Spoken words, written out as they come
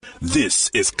This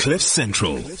is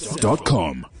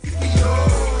CliffCentral.com.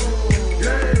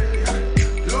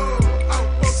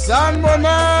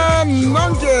 Sanbonani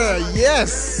nonke.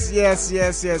 Yes.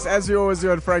 As we always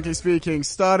do on Frankly Speaking,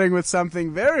 starting with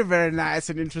something very, very nice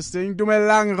and interesting.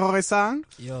 Dumelang Rorisang.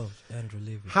 Yo, Andrew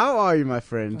Levy. How are you, my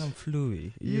friend? I'm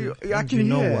fluey. I can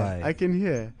know hear. why. I can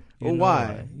hear. You know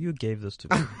Why? You gave this to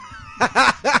me.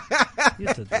 You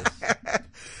did this.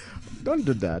 Don't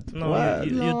do that. No, Why? you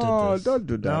did No, this. don't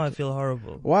do that. Now I feel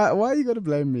horrible. Why are you going to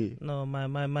blame me? No,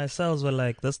 my cells were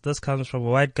like, this comes from a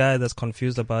white guy that's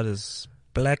confused about his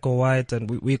black or white,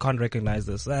 and we can't recognize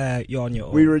this. You're on your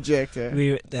own. We reject it.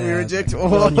 We reject you're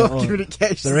all on your own.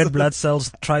 communications. The red blood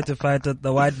cells tried to fight it.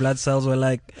 The white blood cells were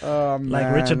like, Oh, man,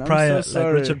 like Richard I'm Pryor. so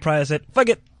Like Richard Pryor said, "Fuck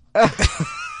it,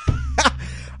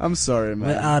 I'm sorry, man.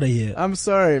 we're out of here." I'm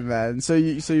sorry, man. So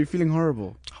you're feeling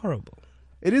horrible. Horrible.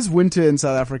 It is winter in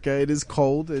South Africa. It is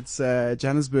cold. It's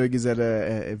Johannesburg is at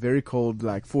a very cold,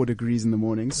 like 4 degrees in the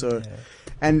morning. So, Yeah.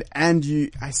 and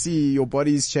I see your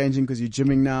body's changing because you're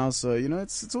gymming now. So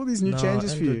it's all these new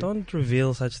changes for Andrew, you. don't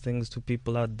reveal such things to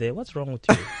people out there. What's wrong with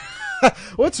you?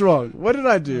 What's wrong? What did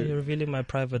I You're do? revealing my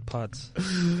private parts.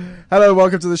 Hello,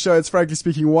 welcome to the show. It's Frankly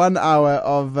Speaking, 1 hour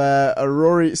of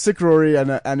Sick Rory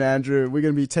and Andrew. We're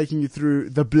going to be taking you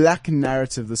through the black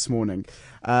narrative this morning.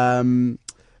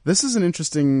 This is an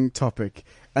interesting topic.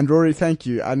 And Rory, thank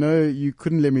you. I know you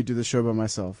couldn't let me do the show by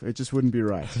myself. It just wouldn't be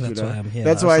right. That's why I'm here.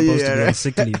 That's I'm why supposed to be on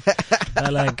sick leave.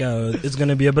 It's going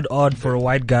to be a bit odd for a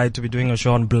white guy to be doing a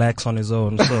show on blacks on his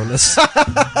own. So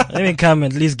let me come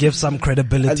and at least give some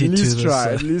credibility to this.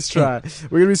 At least try.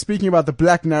 We're going to be speaking about the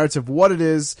black narrative, what it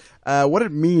is, what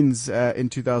it means in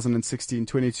 2016,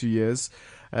 22 years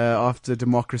after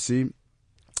democracy,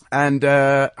 and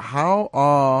how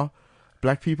are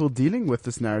black people dealing with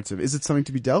this narrative? Is it something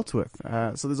to be dealt with?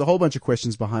 So there's a whole bunch of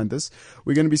questions behind this.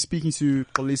 We're going to be speaking to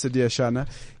Xolisa Diashana.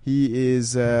 He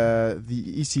is the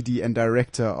ECD and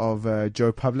director of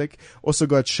Joe Public. Also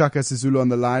got Shaka Sizulu on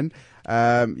the line.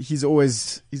 He's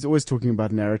always talking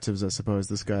about narratives, I suppose.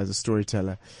 This guy is a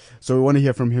storyteller. So we want to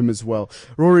hear from him as well.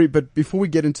 Rory, but before we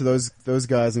get into those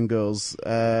guys and girls,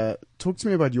 talk to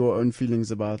me about your own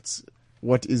feelings about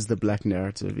what is the black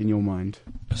narrative in your mind?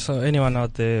 So anyone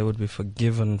out there would be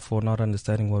forgiven for not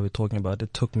understanding what we're talking about.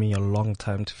 It took me a long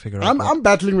time to figure out. I'm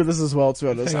battling with this as well, to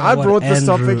be honest. figure I out what brought this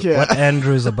Andrew- topic here. What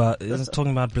Andrew is about is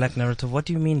talking about black narrative. What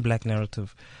do you mean black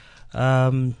narrative?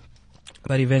 But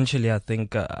eventually I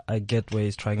think I get where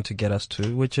he's trying to get us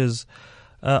to, which is,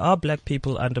 are black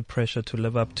people under pressure to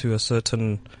live up to a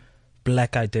certain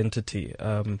black identity?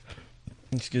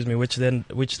 Which then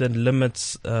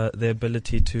limits their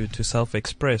ability to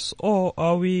self-express, or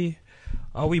are we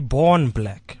born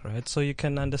black, right? So you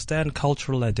can understand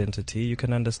cultural identity, you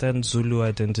can understand Zulu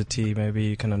identity, maybe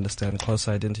you can understand Xhosa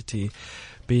identity,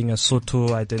 being a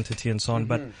Sotho identity, and so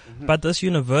on. But this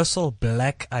universal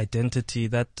black identity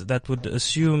that would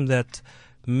assume that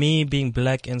me being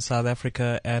black in South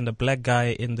Africa and a black guy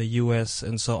in the US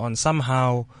and so on,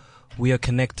 somehow we are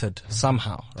connected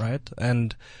somehow, right?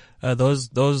 And those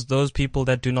people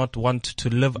that do not want to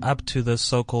live up to this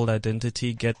so-called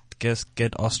identity get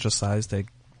ostracized. They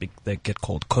get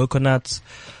called coconuts.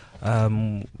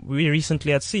 We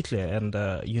recently had Sitle, and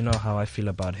you know how I feel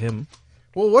about him.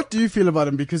 Well, what do you feel about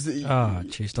him? Because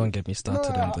Jeez, don't get me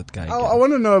started on that guy. I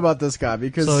want to know about this guy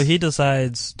because So he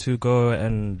decides to go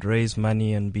and raise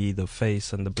money and be the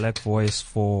face and the black voice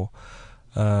for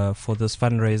this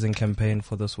fundraising campaign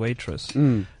for this waitress.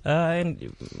 And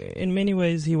in many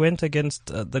ways, he went against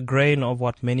the grain of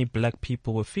what many black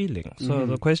people were feeling. So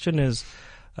the question is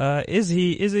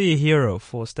he a hero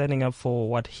for standing up for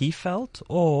what he felt,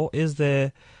 or is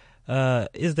there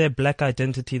black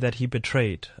identity that he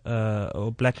betrayed,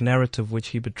 or black narrative which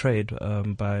he betrayed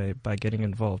by getting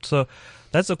involved? So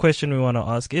that's a question we want to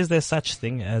ask. Is there such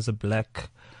thing as a black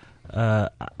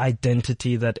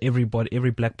identity that every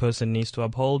black person needs to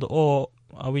uphold, or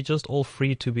are we just all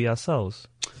free to be ourselves?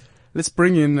 Let's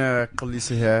bring in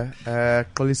Xolisa here.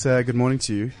 Xolisa, good morning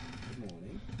to you. Good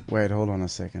morning. Wait, hold on a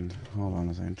second.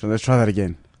 Let's try that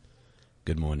again.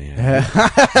 Good morning.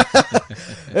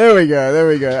 There we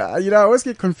go. I always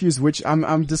get confused which I'm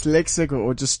dyslexic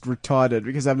or just retarded,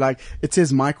 because I'm like, it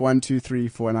says mic 1, 2, 3,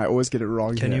 4, and I always get it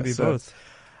wrong. Can you be both?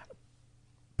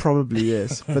 Probably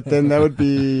yes, but then that would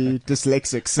be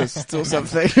dyslexic or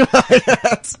something like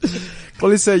that.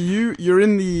 Xolisa, you're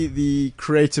in the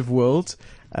creative world,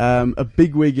 a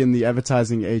bigwig in the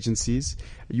advertising agencies.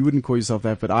 You wouldn't call yourself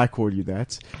that, but I call you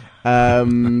that. I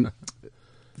wouldn't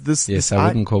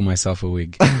call myself a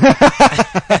wig.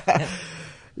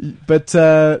 But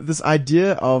this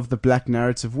idea of the black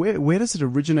narrative, where does it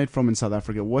originate from in South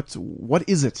Africa? What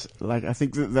is it? Like, I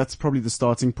think that's probably the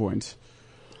starting point.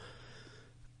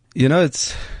 You know,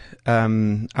 it's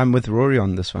I'm with Rory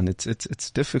on this one.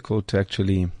 It's difficult to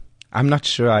actually. I'm not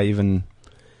sure I even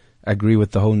agree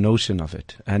with the whole notion of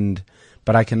it,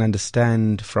 but I can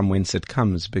understand from whence it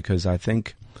comes, because I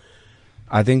think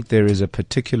there is a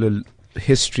particular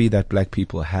history that black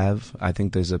people have. I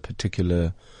think there's a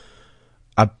particular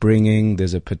upbringing.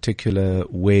 There's a particular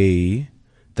way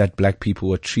that black people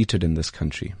were treated in this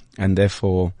country, and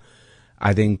therefore,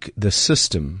 I think the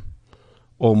system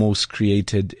almost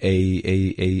created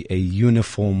a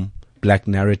uniform black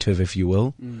narrative, if you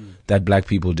will, that black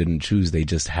people didn't choose, they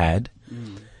just had.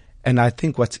 And I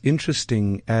think what's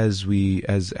interesting as we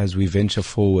venture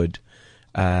forward,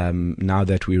 now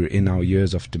that we're in our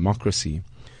years of democracy,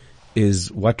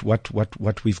 is what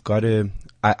we've got to,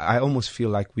 I almost feel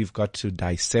like we've got to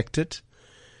dissect it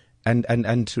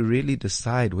and to really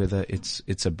decide whether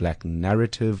it's a black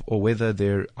narrative or whether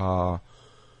there are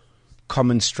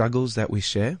common struggles that we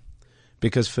share.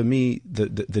 Because for me,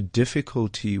 the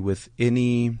difficulty with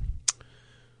anything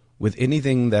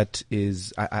that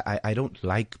is, I don't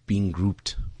like being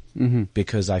grouped,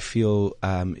 because I feel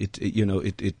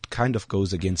it kind of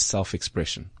goes against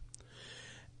self-expression,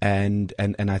 and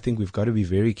I think we've got to be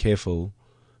very careful.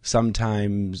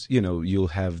 Sometimes you'll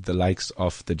have the likes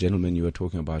of the gentleman you were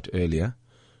talking about earlier,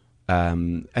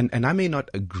 and I may not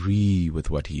agree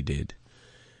with what he did.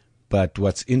 But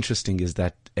what's interesting is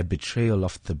that a betrayal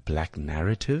of the black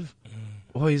narrative,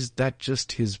 or is that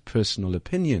just his personal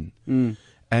opinion?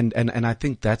 And I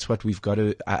think that's what we've got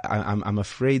to. I'm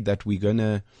afraid that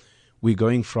we're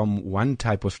going from one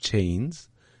type of chains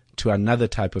to another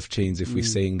type of chains if we're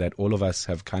saying that all of us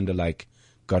have kind of like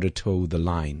got to toe the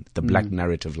line, the black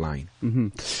narrative line.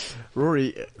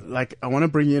 Rory, like, I want to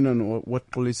bring you in on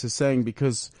what Xolisa is saying,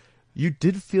 because you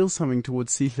did feel something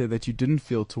towards Sihle that you didn't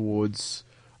feel towards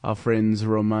our friends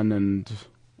Roman and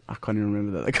I can't even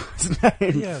remember the other guy's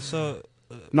name. Yeah, so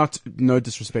no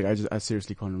disrespect, I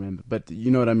seriously can't remember, but you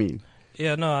know what I mean.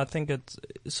 Yeah, no, I think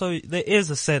so there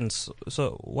is a sense.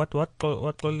 So what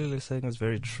Xolisa is saying is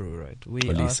very true, right?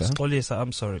 Xolisa,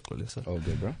 I'm sorry, Xolisa. Oh,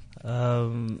 good, bro.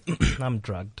 I'm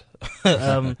drugged.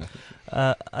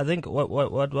 I think what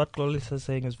Xolisa is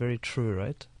saying is very true,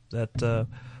 right? That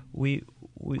we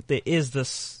there is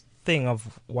this thing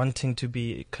of wanting to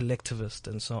be collectivist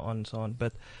and so on,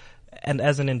 and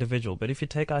as an individual. But if you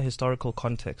take our historical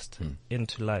context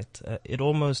into light, it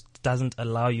almost doesn't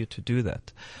allow you to do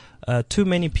that. Too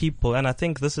many people, and I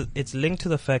think it's linked to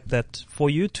the fact that for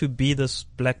you to be this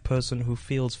black person who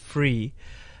feels free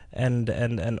and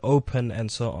open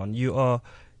and so on,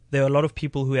 there are a lot of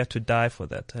people who had to die for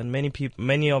that, and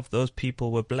many of those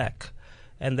people were black.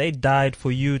 And they died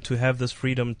for you to have this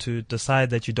freedom to decide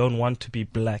that you don't want to be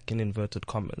black, in inverted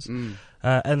commas.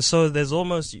 And so there's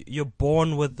almost, you're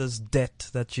born with this debt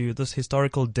this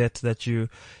historical debt that you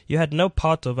had no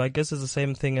part of. I guess it's the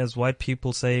same thing as white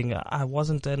people saying, I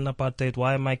wasn't in apartheid,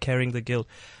 why am I carrying the guilt?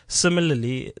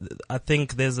 Similarly, I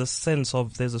think there's a sense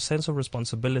of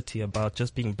responsibility about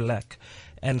just being black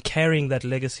and carrying that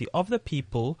legacy of the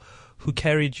people who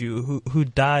carried you, who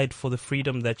died for the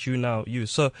freedom that you now use.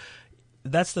 So,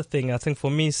 that's the thing. I think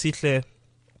for me, Sihle,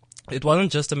 it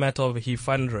wasn't just a matter of he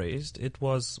fundraised. It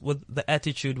was with the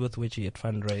attitude with which he had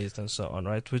fundraised and so on,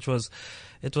 right? It was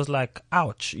like,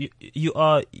 ouch, you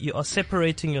are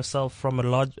separating yourself from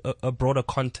a broader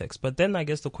context. But then I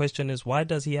guess the question is, why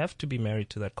does he have to be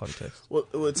married to that context? Well,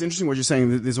 it's interesting what you're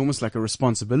saying. There's almost like a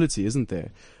responsibility, isn't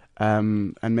there?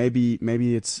 And maybe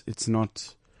it's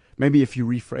not. Maybe if you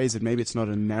rephrase it, maybe it's not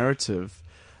a narrative.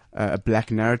 A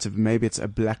black narrative, maybe it's a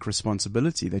black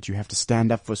responsibility that you have to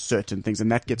stand up for certain things, and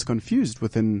that gets confused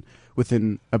within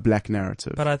a black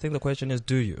narrative. But I think the question is,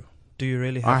 do you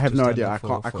really have to? I have no idea. I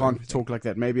can't talk like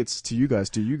that. Maybe it's to you guys.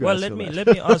 Do you guys? Well, let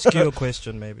me ask you a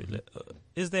question. Maybe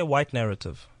is there a white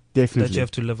narrative definitely that you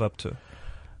have to live up to?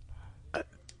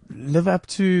 Live up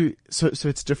to. So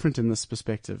it's different in this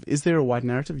perspective. Is there a white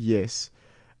narrative? Yes.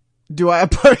 Do I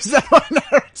oppose that white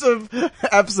narrative?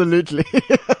 Absolutely.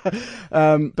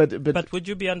 But would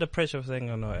you be under pressure of saying,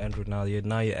 "Oh no, Andrew, now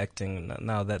you're acting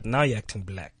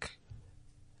black,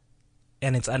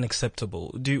 and it's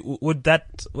unacceptable"? Would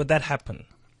that happen?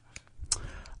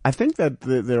 I think that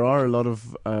there are a lot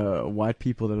of white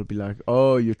people that will be like,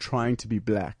 "Oh, you're trying to be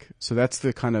black." So that's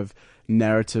the kind of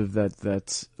narrative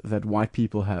that white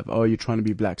people have. Oh, you're trying to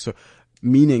be black. So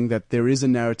meaning that there is a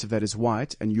narrative that is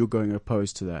white and you're going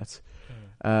opposed to that.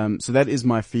 So that is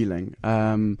my feeling.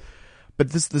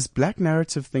 But this black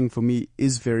narrative thing for me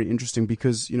is very interesting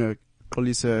because,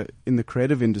 Xolisa, in the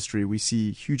creative industry, we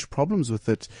see huge problems with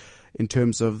it in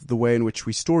terms of the way in which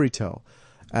we storytell.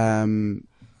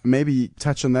 Maybe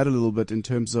touch on that a little bit in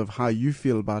terms of how you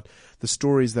feel about the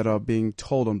stories that are being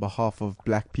told on behalf of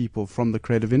black people from the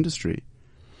creative industry.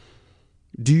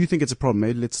 Do you think it's a problem?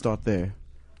 Maybe let's start there.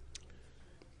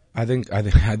 I think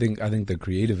the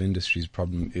creative industry's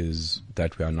problem is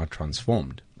that we are not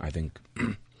transformed. I think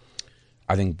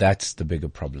that's the bigger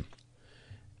problem.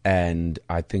 And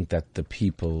I think that the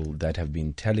people that have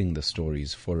been telling the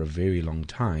stories for a very long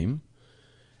time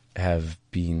have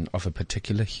been of a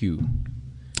particular hue.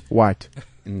 White.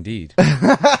 Indeed.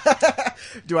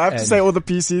 Do I have to say all the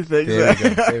PC things?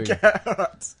 There we go.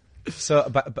 Right. So,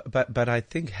 but I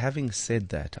think, having said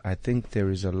that, I think there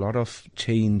is a lot of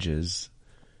changes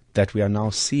that we are now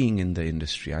seeing in the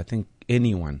industry. I think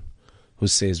anyone who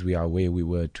says we are where we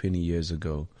were 20 years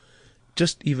ago,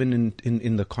 just even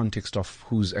in the context of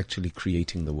who's actually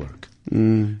creating the work,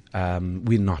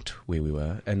 we're not where we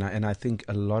were. And I think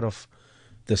a lot of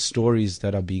the stories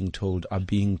that are being told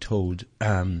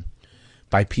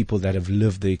by people that have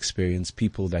lived the experience,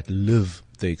 people that live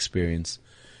the experience.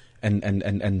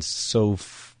 And so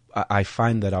I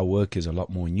find that our work is a lot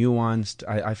more nuanced.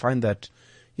 I find that,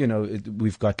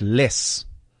 we've got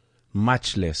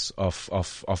much less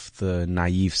of the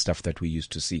naive stuff that we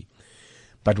used to see.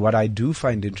 But what I do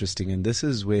find interesting, and this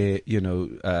is where,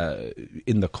 in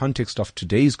the context of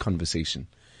today's conversation,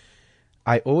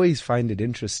 I always find it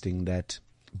interesting that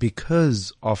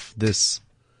because of this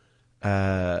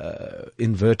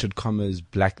inverted commas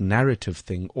black narrative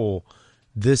thing, or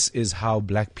this is how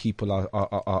black people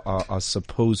are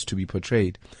supposed to be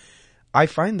portrayed, I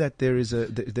find that there is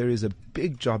a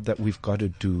big job that we've got to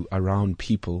do around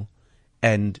people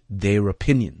and their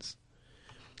opinions.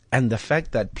 And the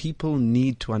fact that people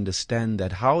need to understand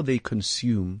that how they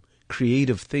consume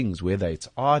creative things, whether it's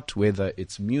art, whether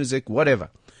it's music, whatever,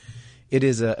 it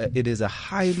is a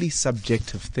highly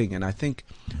subjective thing. And I think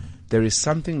there is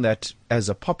something that, as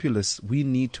a populace, we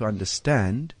need to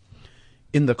understand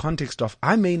in the context of,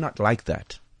 I may not like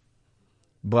that,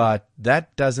 but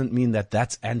that doesn't mean that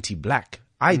that's anti-black.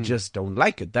 I just don't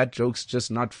like it. That joke's just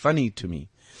not funny to me.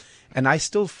 And I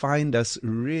still find us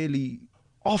really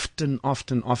often,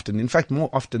 in fact, more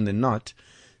often than not,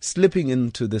 slipping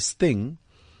into this thing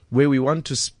where we want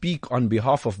to speak on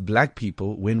behalf of black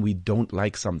people when we don't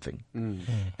like something.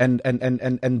 And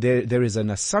there is an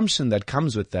assumption that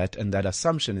comes with that, and that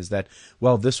assumption is that,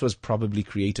 well, this was probably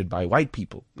created by white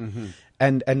people.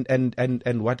 And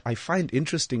what I find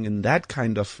interesting in that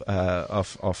kind of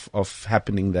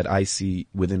happening that I see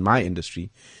within my industry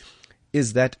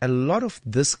is that a lot of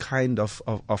this kind of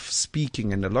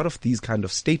speaking and a lot of these kind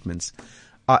of statements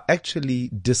are actually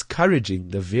discouraging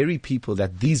the very people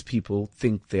that these people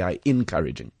think they are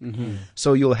encouraging.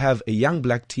 So you'll have a young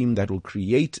black team that will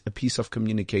create a piece of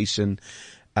communication.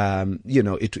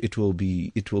 It will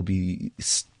be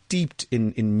steeped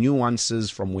in nuances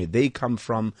from where they come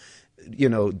from.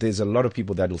 There's a lot of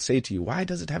people that will say to you, why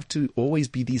does it have to always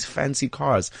be these fancy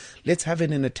cars? Let's have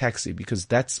it in a taxi, because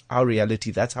that's our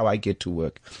reality. That's how I get to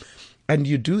work. And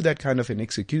you do that kind of an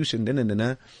execution,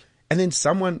 and then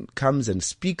someone comes and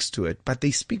speaks to it, but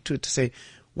they speak to it to say,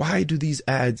 why do these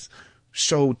ads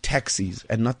show taxis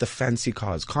and not the fancy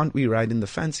cars? Can't we ride in the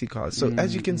fancy cars? So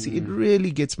as you can see, it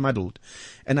really gets muddled.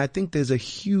 And I think there's a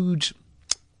huge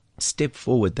step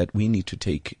forward that we need to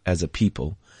take as a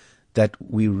people, that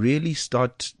we really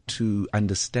start to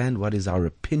understand what is our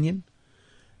opinion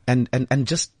and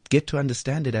just get to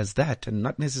understand it as that, and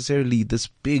not necessarily this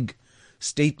big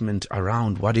statement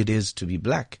around what it is to be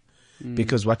black.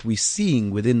 Because what we're seeing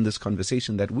within this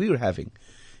conversation that we're having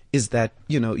is that,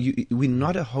 we're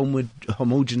not a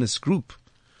homogeneous group.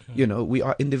 We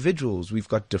are individuals. We've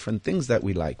got different things that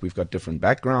we like. We've got different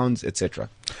backgrounds, etc.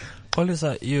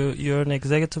 Xolisa, you're an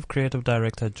executive creative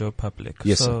director at Joe Public.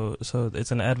 Yes, so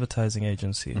it's an advertising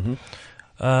agency.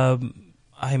 I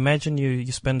imagine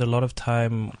you spend a lot of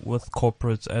time with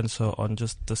corporates and so on,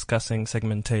 just discussing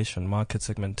segmentation, market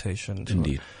segmentation.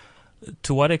 Indeed.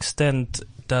 To what extent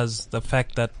does the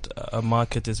fact that a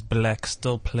market is black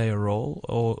still play a role,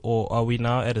 or are we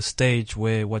now at a stage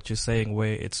where what you're saying,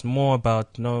 where it's more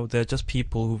about, they're just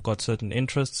people who've got certain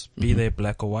interests, be they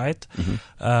black or white,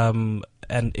 and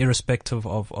irrespective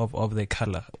of their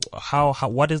color?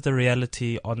 What is the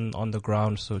reality on the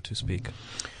ground, so to speak?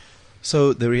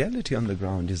 So the reality on the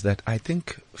ground is that I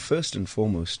think first and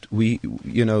foremost, we,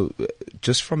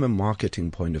 just from a marketing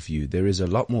point of view, there is a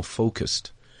lot more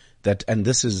focused. And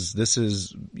this is,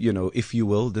 if you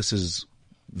will, this is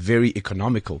very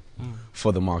economical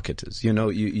for the marketers. You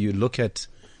look at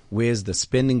where's the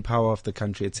spending power of the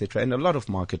country, etc. And a lot of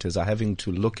marketers are having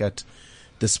to look at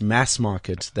this mass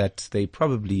market that they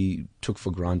probably took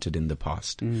for granted in the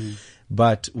past.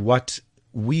 But what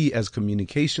we as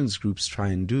communications groups try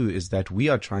and do is that we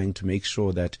are trying to make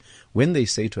sure that when they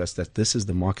say to us that this is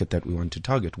the market that we want to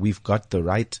target, we've got the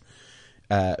right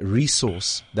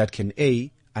resource that can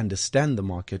A, understand the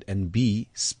market, and B,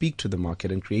 speak to the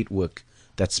market and create work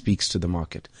that speaks to the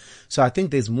market. So I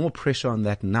think there's more pressure on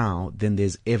that now than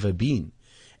there's ever been.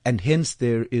 And hence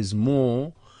there is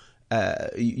more,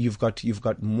 you've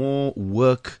got more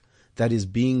work that is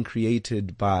being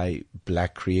created by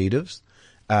black creatives.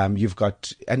 You've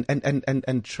got,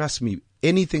 and trust me,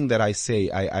 anything that I say,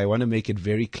 I want to make it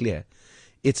very clear.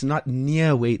 It's not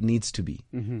near where it needs to be,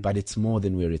 but it's more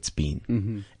than where it's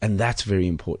been. And that's very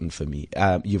important for me.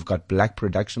 You've got black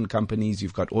production companies.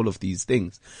 You've got all of these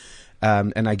things.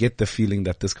 And I get the feeling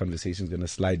that this conversation is going to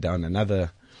slide down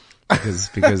another,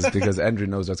 because Andrew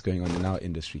knows what's going on in our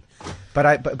industry.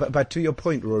 But to your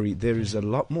point, Rory, there is a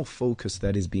lot more focus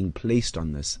that is being placed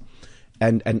on this.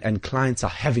 And clients are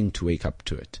having to wake up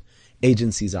to it.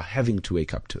 Agencies are having to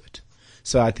wake up to it.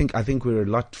 So I think we're a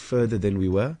lot further than we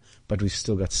were, but we've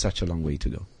still got such a long way to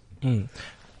go.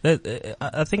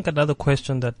 I think another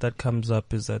question that comes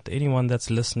up is that anyone that's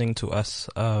listening to us,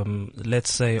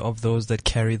 let's say of those that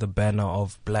carry the banner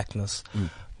of blackness,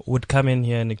 would come in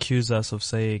here and accuse us of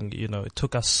saying, it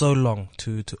took us so long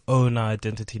to own our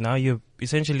identity. Now you're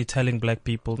essentially telling black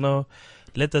people, no,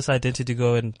 let this identity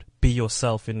go and be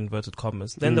yourself in inverted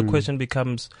commas. Then the question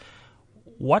becomes,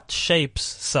 what shapes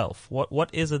self? What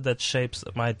is it that shapes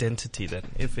my identity then?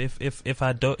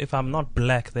 If I'm not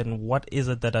black, then what is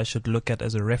it that I should look at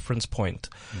as a reference point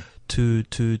to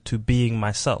being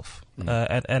myself?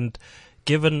 And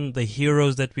given the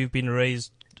heroes that we've been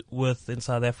raised with in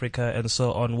South Africa and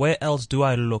so on, where else do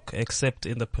I look except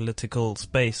in the political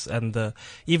space? And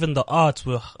even the arts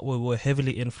were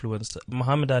heavily influenced.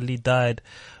 Muhammad Ali died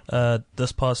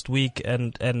this past week,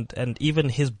 and even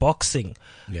his boxing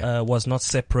was not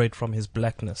separate from his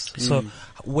blackness. So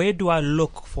where do I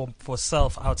look for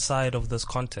self outside of this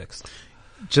context?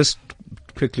 Just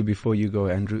quickly before you go,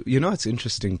 Andrew, what's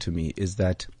interesting to me is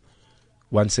that,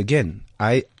 once again,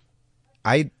 I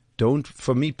don't,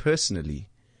 for me personally,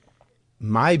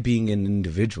 my being an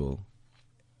individual,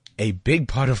 a big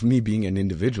part of me being an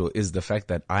individual is the fact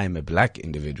that I am a black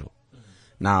individual.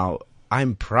 Now,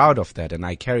 I'm proud of that and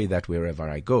I carry that wherever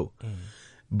I go.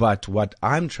 But what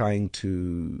I'm trying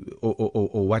to,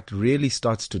 or what really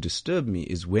starts to disturb me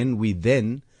is when we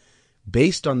then,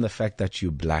 based on the fact that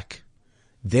you're black,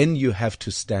 then you have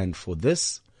to stand for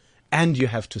this, and you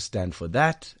have to stand for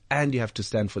that, and you have to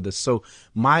stand for this. So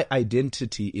my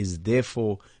identity is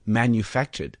therefore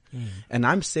manufactured. And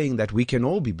I'm saying that we can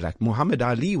all be black. Muhammad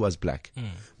Ali was black.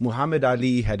 Muhammad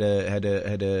Ali had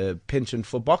a penchant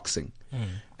for boxing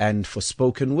and for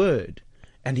spoken word.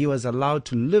 And he was allowed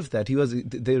to live that.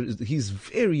 He's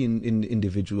very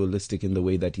individualistic in the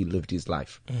way that he lived his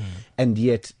life. And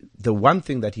yet the one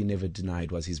thing that he never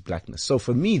denied was his blackness. So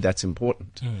for me, that's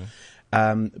important.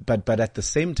 But at the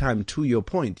same time, to your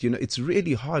point, it's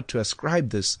really hard to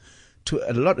ascribe this to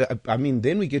a lot.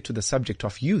 Then we get to the subject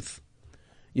of youth,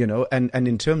 and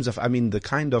in terms of, the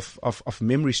kind of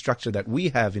memory structure that we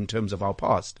have in terms of our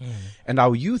past. And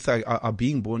our youth are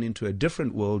being born into a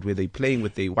different world where they're playing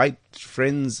with their white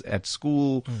friends at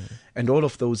school and all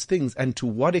of those things. And to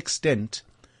what extent,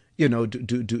 do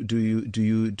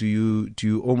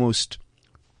you almost,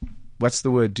 what's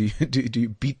the word? Do you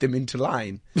beat them into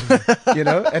line?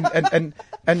 And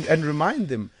remind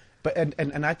them. But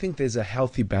and I think there's a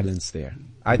healthy balance there.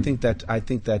 I think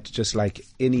that just like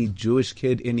any Jewish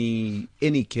kid, any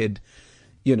kid,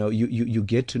 you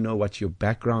get to know what your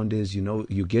background is,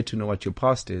 you get to know what your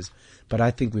past is. But I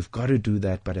think we've got to do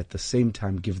that, but at the same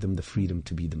time give them the freedom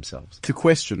to be themselves. To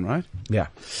question, right? Yeah.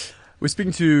 We're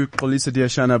speaking to Xolisa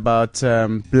Diashana about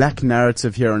black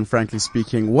narrative here on Frankly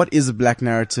Speaking. What is a black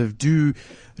narrative? Do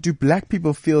black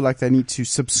people feel like they need to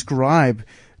subscribe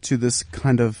to this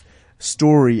kind of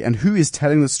story, and who is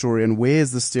telling the story, and where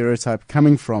is the stereotype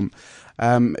coming from?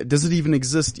 Does it even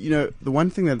exist? The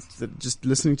one thing that just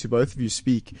listening to both of you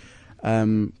speak,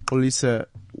 Xolisa,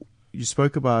 you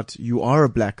spoke about you are a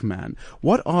black man.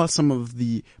 What are some of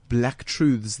the black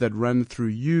truths that run through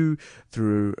you,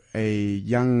 through a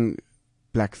young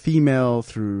black female,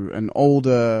 through an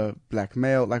older black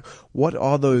male? Like, what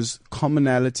are those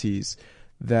commonalities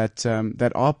that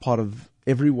are part of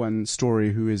everyone's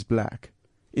story who is black?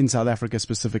 In South Africa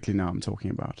specifically now I'm talking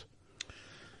about.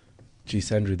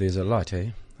 Geez, Andrew, there's a lot, eh?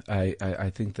 I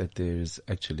think that there's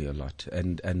actually a lot,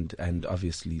 and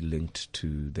obviously linked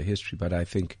to the history. But I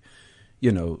think,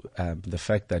 the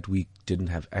fact that we didn't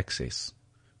have access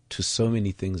to so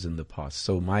many things in the past.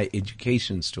 So my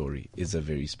education story is a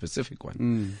very specific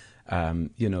one.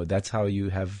 That's how you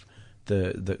have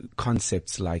the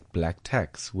concepts like black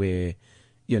tax, where,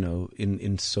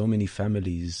 in so many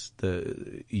families,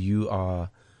 you are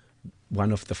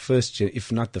one of the first,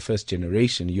 if not the first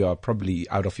generation, you are probably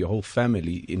out of your whole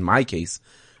family. In my case,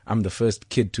 I'm the first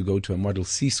kid to go to a Model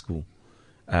C school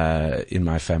in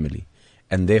my family.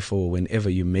 And therefore, whenever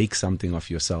you make something of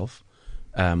yourself,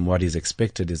 what is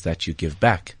expected is that you give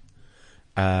back.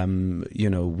 We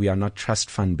are not trust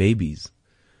fund babies.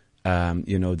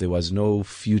 There was no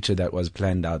future that was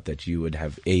planned out that you would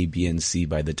have A, B, and C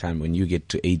by the time when you get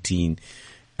to 18.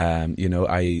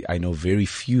 I know very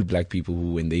few black people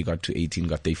who, when they got to 18,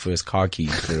 got their first car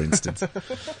keys, for instance.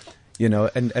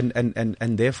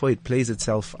 And therefore it plays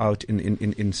itself out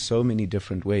in so many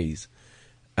different ways.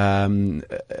 And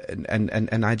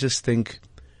I just think,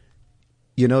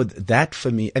 that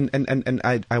for me, and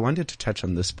I wanted to touch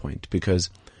on this point because,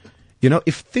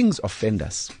 if things offend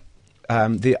us,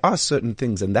 there are certain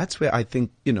things, and that's where I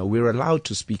think, we're allowed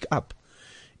to speak up.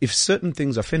 If certain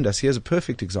things offend us, here's a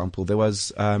perfect example. There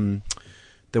was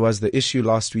the issue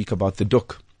last week about the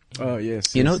duk. Oh,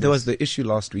 yes. There was the issue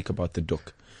last week about the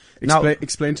duk.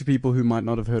 Explain to people who might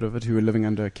not have heard of it, who were living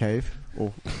under a cave.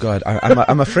 Or God,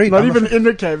 I'm afraid. Not even in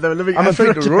a cave, they were living under a cave.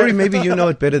 I'm afraid, Rory, maybe you know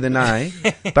it better than I,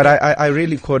 but I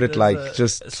really caught it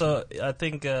So I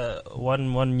think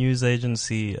one news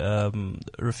agency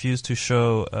refused to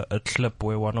show a clip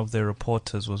where one of their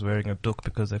reporters was wearing a duk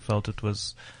because they felt it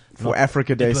was for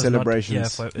Africa Day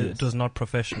celebrations. It was not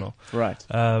professional. Right.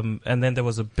 And then there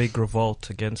was a big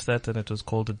revolt against that, and it was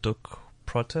called a duk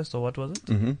protest, or what was it?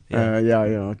 Mm-hmm.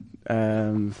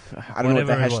 I don't know what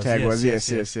the hashtag was. Yes.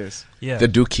 Yeah. The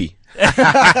dookie.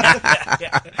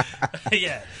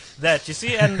 Yeah, that you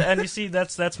see, and you see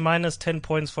that's minus 10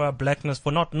 points for our blackness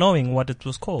for not knowing what it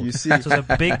was called. You see, it was a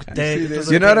big day.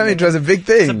 You know what I mean? It was a big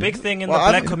thing. It's a big thing in the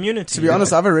black community. To be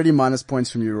honest, I've already minus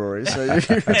points from you, Rory. So you're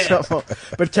in trouble.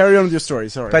 But carry on with your story.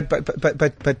 Sorry.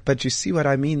 But you see what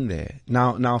I mean there.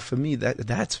 Now for me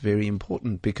that's very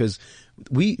important because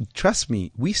trust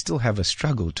me, we still have a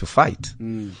struggle to fight.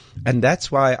 And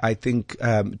that's why I think,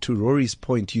 to Rory's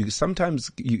point,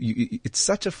 sometimes it's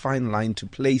such a fine line to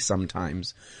play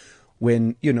sometimes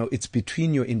when, it's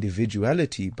between your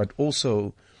individuality, but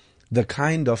also the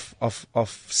kind of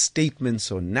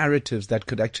statements or narratives that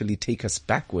could actually take us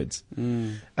backwards.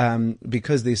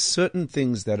 Because there's certain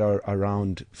things that are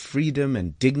around freedom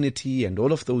and dignity and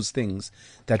all of those things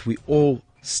that we all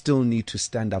still need to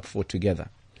stand up for together.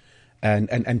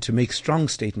 And to make strong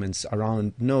statements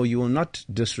around, no, you will not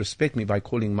disrespect me by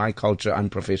calling my culture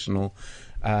unprofessional.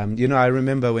 I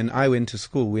remember when I went to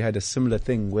school, we had a similar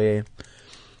thing where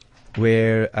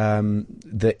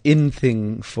the in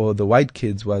thing for the white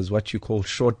kids was what you call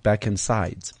short back and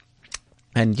sides.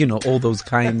 And, all those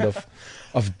kind of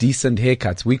decent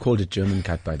haircuts. We called it German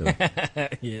cut, by the way.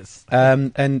 Yes.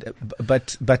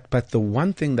 But the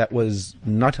one thing that was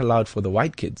not allowed for the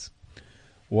white kids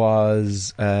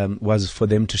was for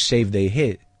them to shave their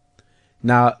hair.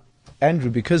 Now,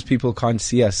 Andrew, because people can't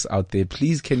see us out there,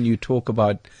 please can you talk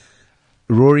about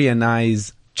Rory and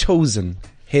I's chosen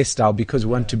hairstyle because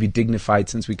we want to be dignified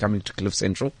since we're coming to Cliff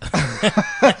Central?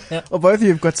 Well, both of you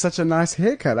have got such a nice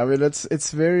haircut. I mean,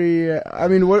 it's very.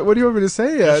 What do you want me to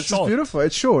say? It's just beautiful.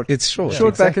 It's short. It's short.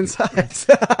 Short back and sides.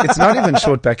 It's not even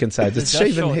short back and sides. It's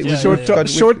shaven hair.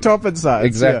 Short top and sides.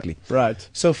 Exactly. Yeah. Right.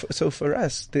 So for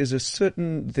us, there's a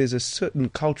certain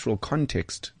cultural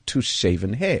context to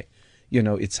shaven hair.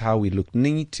 It's how we look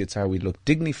neat. It's how we look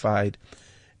dignified.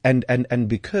 And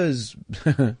because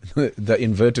the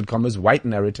inverted commas white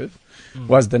narrative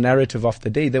was the narrative of the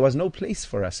day, there was no place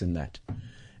for us in that.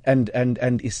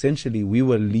 And essentially we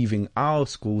were leaving our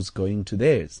schools going to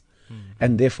theirs.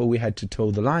 And therefore we had to toe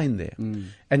the line there.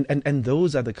 And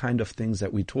those are the kind of things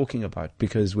that we're talking about,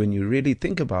 because when you really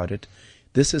think about it,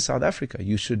 this is South Africa.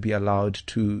 You should be allowed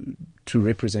to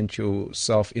represent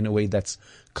yourself in a way that's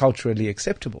culturally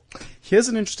acceptable. Here's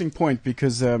an interesting point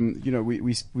because,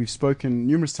 we've spoken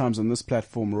numerous times on this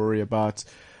platform, Rory, about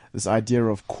this idea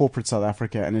of corporate South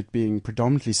Africa and it being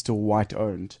predominantly still white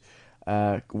owned,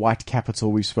 white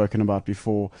capital we've spoken about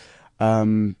before.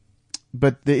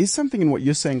 But there is something in what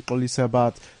you're saying, Xolisa,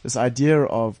 about this idea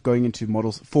of going into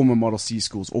former Model C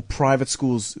schools or private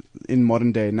schools in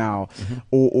modern day now,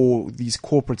 or these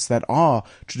corporates that are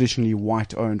traditionally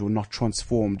white owned or not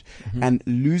transformed, and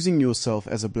losing yourself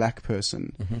as a black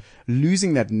person,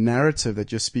 losing that narrative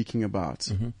that you're speaking about,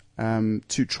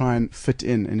 to try and fit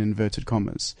in inverted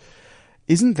commas.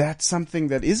 Isn't that something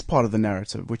that is part of the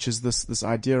narrative, which is this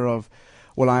idea of,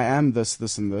 well, I am this,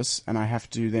 this, and this, and I have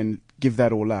to then give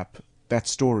that all up, that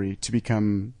story, to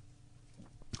become,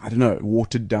 I don't know,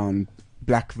 watered down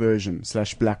black version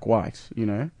 / black white, you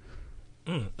know?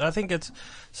 I think it's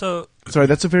so. Sorry,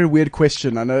 that's a very weird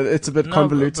question. I know it's a bit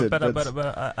convoluted.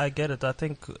 But I get it. I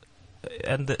think,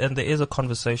 and there is a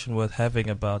conversation worth having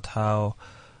about how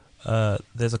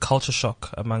there's a culture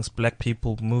shock amongst black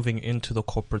people moving into the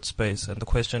corporate space, and the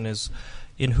question is,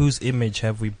 in whose image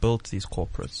have we built these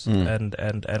corporates?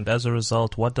 And as a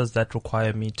result, what does that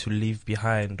require me to leave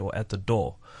behind or at the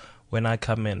door when I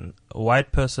come in? A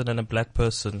white person and a black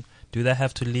person, do they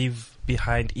have to leave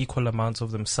behind equal amounts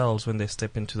of themselves when they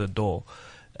step into the door?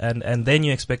 And then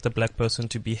you expect a black person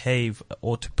to behave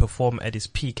or to perform at his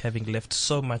peak, having left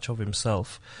so much of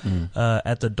himself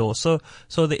at the door. So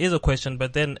there is a question,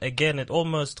 but then again, it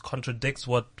almost contradicts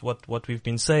what we've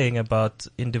been saying about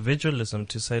individualism,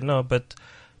 to say, no, but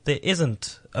there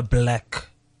isn't a black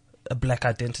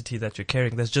identity that you're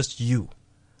carrying. There's just you,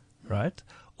 right?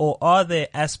 Or are there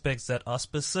aspects that are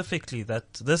specifically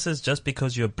that this is just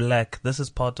because you're black, this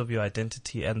is part of your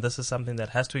identity, and this is something that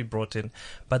has to be brought in,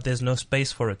 but there's no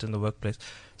space for it in the workplace?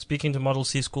 Speaking to Model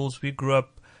C schools, we grew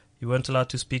up, you weren't allowed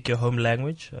to speak your home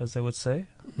language, as they would say.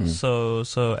 So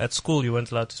at school, you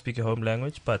weren't allowed to speak your home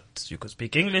language, but you could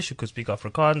speak English, you could speak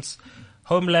Afrikaans,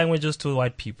 home languages to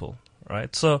white people,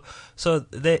 right? So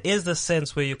there is the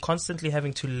sense where you're constantly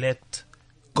having to let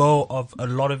go of a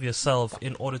lot of yourself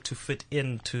in order to fit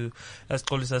into, as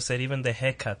Xolisa said, even the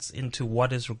haircuts, into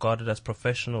what is regarded as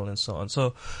professional and so on.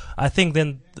 So I think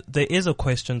then there is a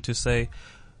question to say,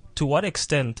 to what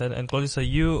extent, and Xolisa,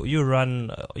 you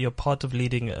run, you're part of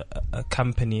leading a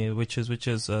company which is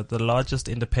the largest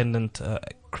independent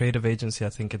creative agency, I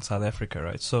think, in South Africa,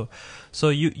 right? So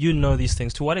you know these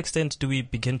things. To what extent do we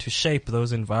begin to shape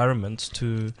those environments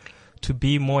to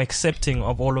be more accepting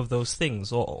of all of those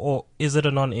things, or is it a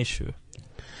non-issue?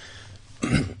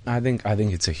 I think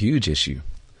it's a huge issue,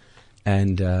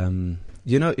 and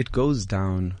it goes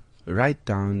right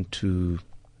down to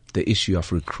the issue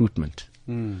of recruitment.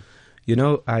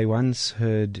 I once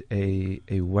heard a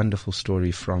wonderful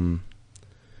story from,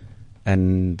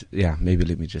 and maybe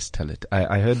let me just tell it.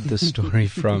 I heard this story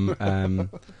from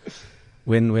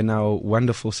when our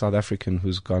wonderful South African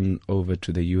who's gone over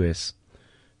to the US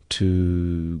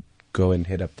to go and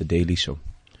head up the Daily Show.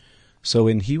 So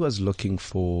when he was looking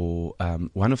for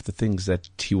one of the things that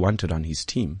he wanted on his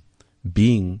team,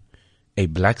 being a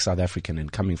black South African and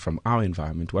coming from our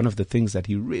environment, one of the things that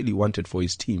he really wanted for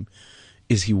his team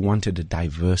is he wanted a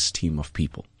diverse team of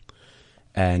people.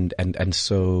 And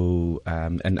so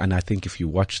I think if you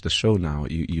watch the show now,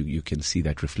 you can see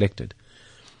that reflected.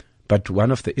 But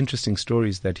one of the interesting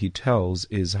stories that he tells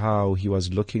is how he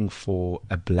was looking for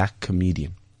a black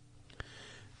comedian.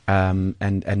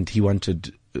 And he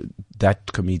wanted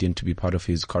that comedian to be part of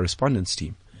his correspondence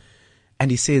team.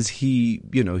 And he says he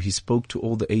spoke to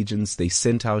all the agents, they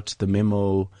sent out the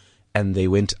memo, and they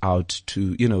went out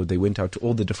to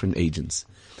all the different agents.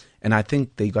 And I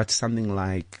think they got something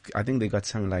like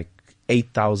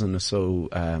 8,000 or so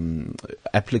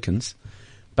applicants,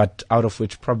 but out of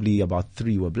which probably about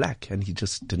 3 were black. And he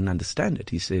just didn't understand it.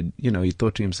 He said, he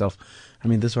thought to himself,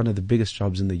 this is one of the biggest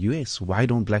jobs in the US. Why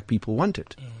don't black people want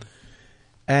it?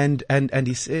 And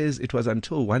he says it was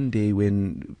until one day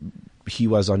when he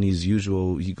was on his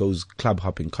usual, he goes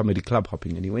comedy club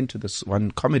hopping, and he went to this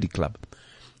one comedy club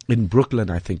in Brooklyn,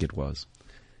 I think it was.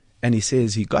 And he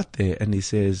says he got there, and he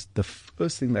says the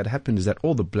first thing that happened is that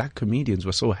all the black comedians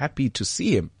were so happy to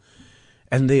see him.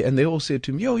 And they all said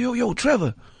to him, yo,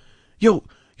 Trevor, yo,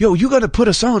 you got to put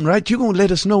us on, right? You're going to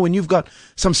let us know when you've got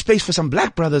some space for some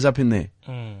black brothers up in there.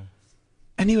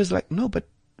 And he was like, no, but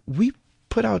we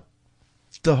put out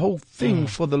the whole thing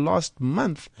for the last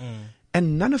month,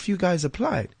 and none of you guys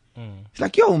applied. He's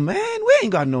like, yo, man, we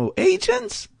ain't got no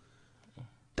agents.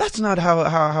 That's not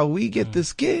how we get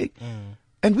this gig.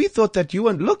 And we thought that you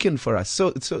weren't looking for us.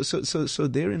 So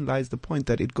therein lies the point,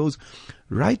 that it goes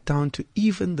right down to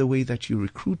even the way that you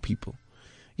recruit people.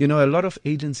 A lot of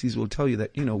agencies will tell you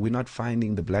that, we're not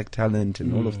finding the black talent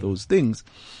and all of those things.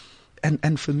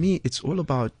 And for me, it's all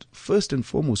about, first and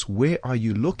foremost, where are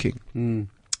you looking?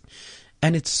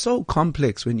 And it's so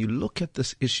complex when you look at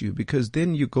this issue, because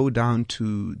then you go down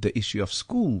to the issue of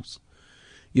schools.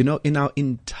 In our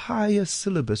entire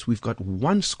syllabus, we've got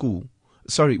one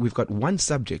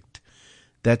subject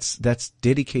that's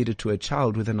dedicated to a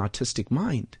child with an artistic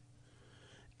mind.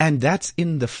 And that's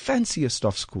in the fanciest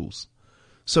of schools.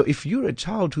 So if you're a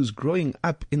child who's growing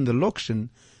up in the Lokshin,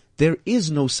 there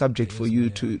is no subject for you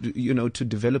to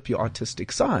develop your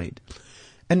artistic side.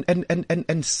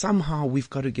 And somehow we've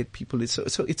got to get people.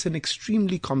 So it's an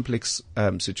extremely complex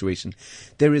situation.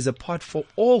 There is a part for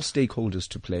all stakeholders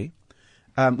to play,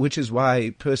 which is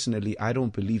why personally I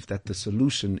don't believe that the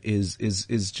solution is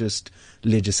just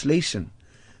legislation.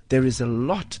 There is a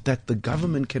lot that the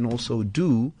government can also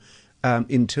do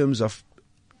in terms of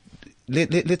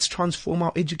let's transform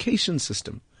our education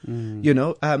system. You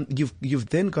know, you've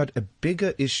then got a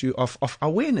bigger issue of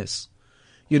awareness.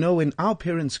 You know, when our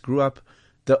parents grew up,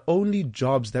 the only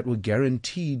jobs that were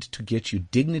guaranteed to get you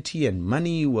dignity and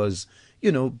money was,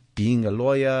 you know, being a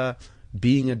lawyer,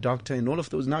 being a doctor, and all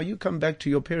of those. Now you come back to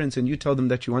your parents and you tell them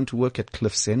that you want to work at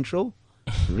Cliff Central.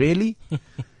 Really?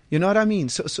 You know what I mean?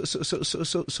 So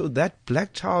that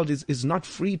black child is not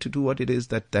free to do what it is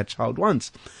that child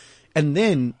wants. And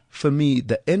then for me,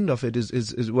 the end of it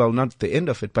is well, not the end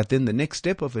of it, but then the next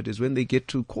step of it is when they get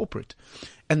to corporate.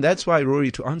 And that's why, Rory,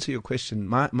 to answer your question,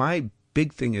 my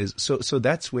big thing is, so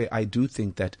that's where I do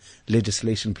think that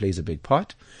legislation plays a big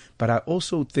part. But I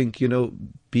also think, you know,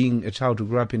 being a child who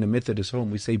grew up in a Methodist home,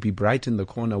 we say be bright in the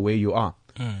corner where you are.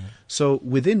 So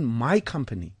within my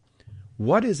company,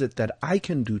 what is it that I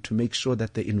can do to make sure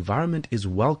that the environment is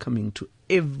welcoming to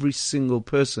every single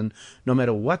person, no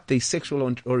matter what their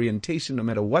sexual orientation, no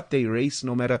matter what their race,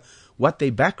 no matter what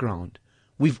their background?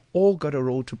 We've all got a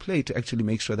role to play to actually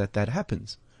make sure that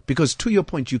happens. Because to your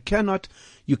point, you cannot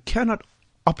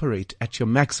operate at your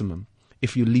maximum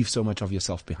if you leave so much of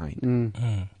yourself behind.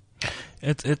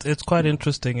 It's quite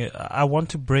interesting. I want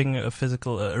to bring a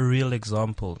real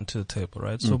example to the table,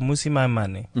 right? So Mmusi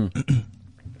Maimane,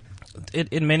 it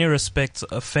in many respects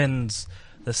offends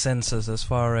the census as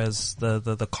far as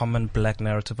the common black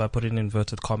narrative. I put it in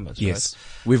inverted commas. Yes,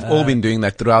 right? We've all been doing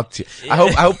that throughout. I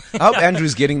hope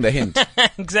Andrew's getting the hint.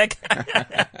 Exactly.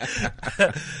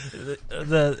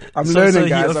 I'm learning,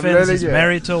 guys. I'm learning. He's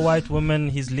married to a white woman.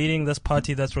 He's leading this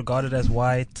party that's regarded as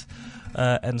white,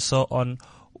 and so on.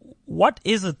 What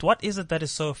is it that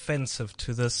is so offensive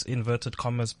to this inverted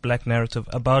commas black narrative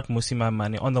about Mmusi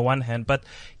Maimane on the one hand, but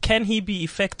can he be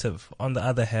effective on the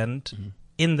other hand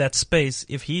in that space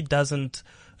if he doesn't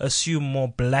assume more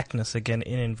blackness again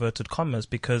in inverted commas,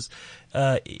 because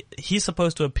he's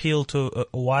supposed to appeal to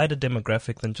a wider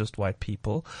demographic than just white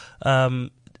people?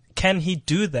 Can he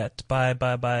do that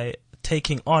by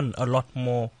taking on a lot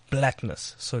more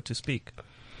blackness, so to speak?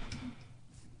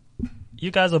 You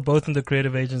guys are both in the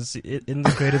creative agency, in the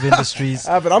creative industries.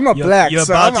 But I'm not black, you're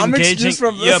so about I'm excused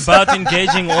from this. You're about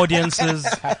engaging audiences,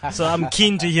 so I'm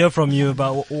keen to hear from you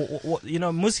about, you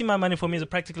know, Mmusi Maimane for me is a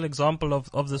practical example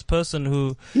of this person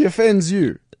who... He offends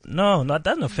you. No, that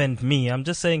doesn't offend me. I'm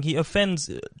just saying he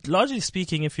offends, largely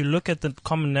speaking, if you look at the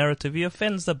common narrative, he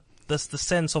offends the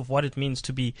sense of what it means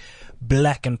to be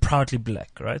black and proudly black,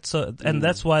 right? So, and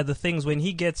that's why the things, when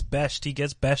he gets bashed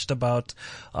about,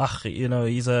 you know,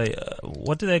 he's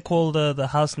what do they call the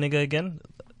house nigger again?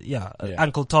 Yeah,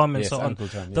 Uncle Tom and so on. Uncle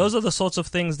Tom, yeah. Those are the sorts of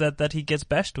things that he gets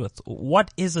bashed with.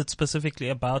 What is it specifically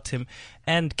about him?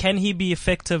 And can he be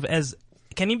effective as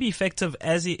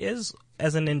he is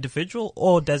as an individual,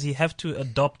 or does he have to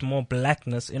adopt more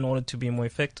blackness in order to be more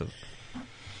effective?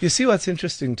 You see, what's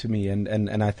interesting to me,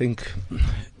 and I think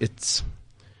it's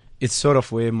sort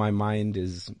of where my mind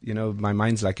is. You know, my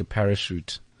mind's like a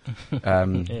parachute.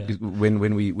 When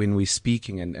we're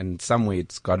speaking, and some way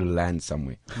it's got to land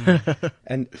somewhere.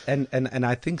 And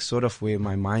I think sort of where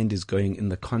my mind is going in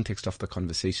the context of the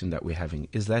conversation that we're having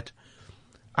is that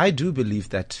I do believe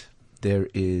that there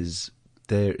is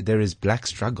black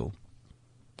struggle.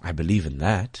 I believe in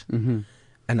that.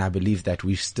 And I believe that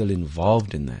we're still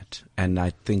involved in that. And I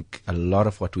think a lot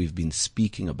of what we've been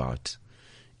speaking about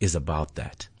is about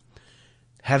that.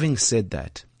 Having said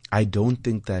that, I don't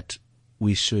think that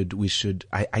we should,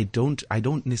 I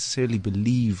don't necessarily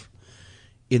believe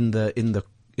in the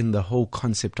whole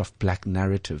concept of black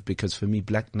narrative, because for me,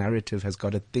 black narrative has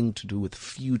got a thing to do with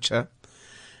future.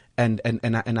 And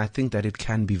I think that it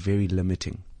can be very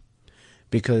limiting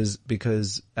because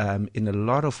in a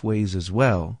lot of ways as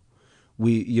well,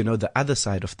 the other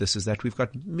side of this is that we've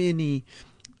got many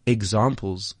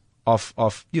examples of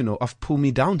pull me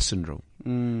down syndrome,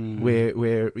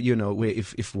 where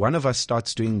if one of us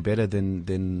starts doing better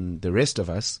than the rest of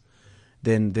us,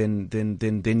 then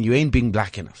you ain't being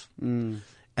black enough. And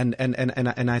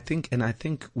I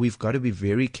think we've got to be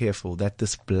very careful that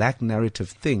this black narrative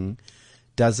thing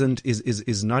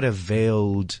is not a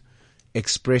veiled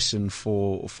expression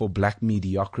for black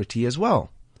mediocrity as well.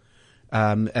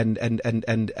 And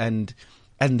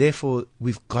therefore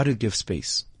we've got to give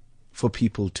space for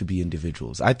people to be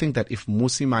individuals. I think that if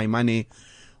Mmusi Maimane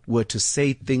were to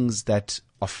say things that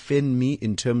offend me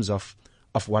in terms of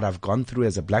of what I've gone through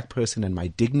as a black person and my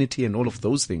dignity and all of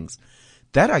those things,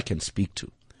 that I can speak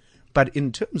to. But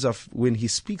in terms of when he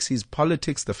speaks his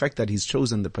politics, the fact that he's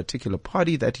chosen the particular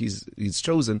party that he's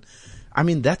chosen, I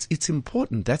mean, it's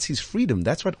important. That's his freedom.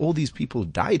 That's what all these people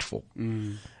died for.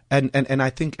 And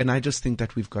I just think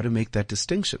that we've got to make that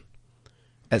distinction.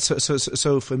 And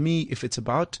so for me, if it's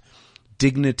about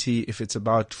dignity, if it's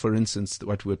about, for instance,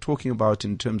 what we're talking about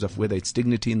in terms of whether it's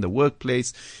dignity in the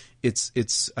workplace, if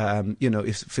it's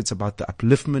about the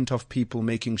upliftment of people,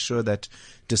 making sure that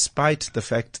despite the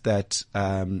fact that,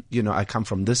 I come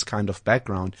from this kind of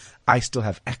background, I still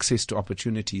have access to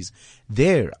opportunities.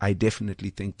 There, I definitely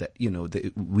think that,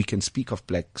 we can speak of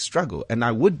black struggle. And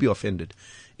I would be offended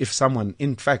if someone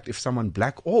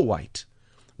black or white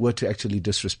were to actually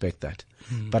disrespect that.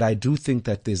 But I do think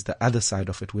that there's the other side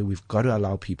of it where we've got to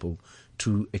allow people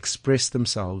to express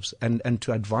themselves and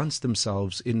to advance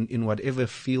themselves in whatever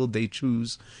field they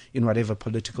choose, in whatever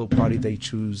political party they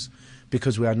choose,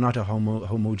 because we are not a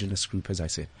homogeneous group, as I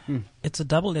said. It's a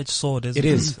double-edged sword, isn't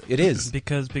it? It is.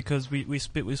 Because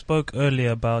we spoke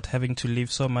earlier about having to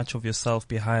leave so much of yourself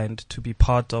behind to be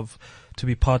part of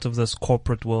this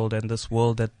corporate world and this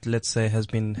world that, let's say, has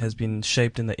been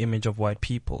shaped in the image of white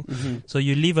people. So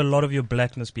you leave a lot of your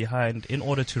blackness behind in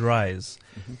order to rise,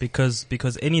 because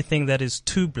anything that is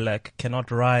too black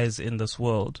cannot rise in this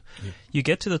world. You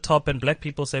get to the top and black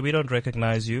people say, we don't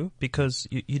recognize you because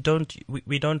we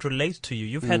don't relate to you.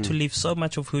 You've had to leave so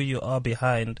much of who you are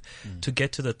behind to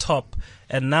get to the top,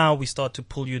 and now we start to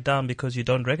pull you down because we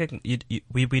don't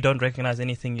recognize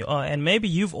anything you are. And maybe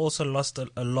you've also lost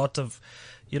a lot of,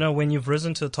 when you've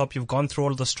risen to the top, you've gone through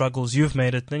all the struggles, you've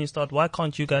made it, then you start, why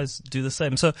can't you guys do the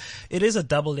same? So it is a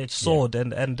double-edged sword,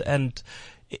 and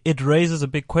it raises a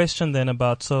big question then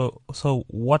about, so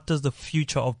what does the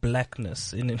future of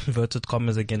blackness, in inverted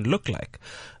commas again, look like?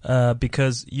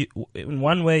 Because in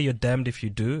one way, you're damned if you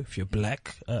do, if you're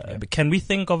black. Can we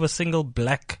think of a single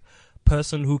black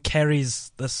person who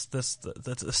carries this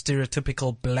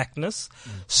stereotypical blackness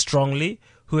strongly,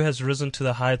 who has risen to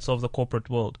the heights of the corporate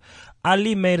world?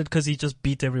 Ali made it because he just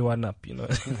beat everyone up,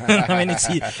 I mean,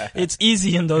 it's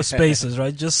easy in those spaces,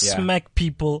 right? Just smack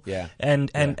people, and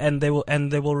they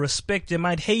will respect. They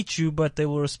might hate you, but they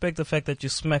will respect the fact that you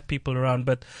smack people around.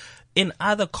 But in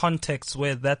other contexts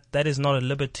where that is not a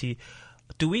liberty,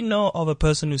 do we know of a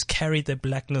person who's carried their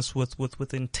blackness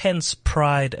with intense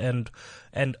pride and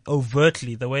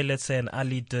overtly, the way, let's say, an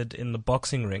Ali did in the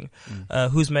boxing ring,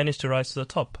 who's managed to rise to the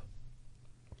top?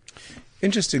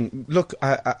 Interesting. Look,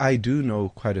 I do know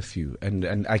quite a few,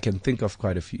 and I can think of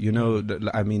quite a few.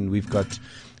 I mean, we've got,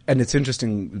 and it's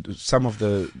interesting, some of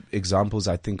the examples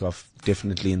I think of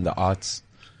definitely in the arts.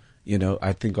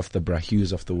 I think of the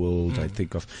Brahus of the world. I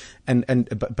think of,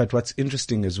 but what's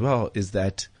interesting as well is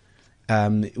that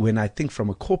when I think from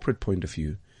a corporate point of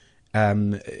view,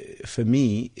 for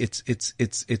me,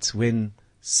 it's when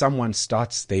someone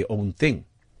starts their own thing.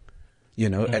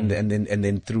 And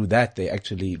then through that they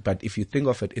actually, but if you think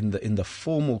of it in the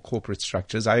formal corporate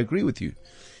structures, I agree with you.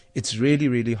 It's really,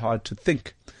 really hard to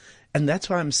think. And that's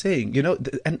why I'm saying,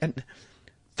 and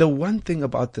the one thing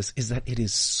about this is that it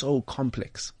is so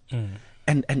complex.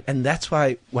 And that's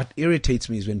why what irritates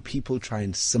me is when people try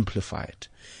and simplify it.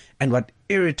 And what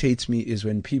irritates me is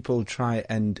when people try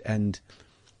and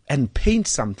paint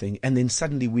something and then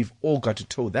suddenly we've all got to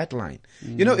toe that line.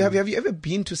 Have you ever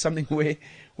been to something where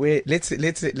let's say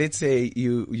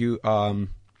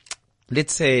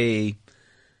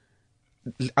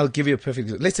I'll give you a perfect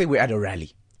example. Let's say we're at a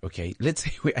rally. Okay. Let's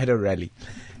say we're at a rally.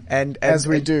 And as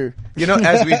we do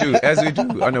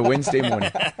on a Wednesday morning.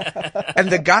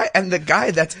 And the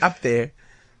guy that's up there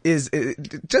is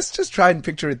just try and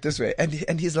picture it this way.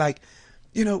 And he's like,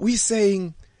 we're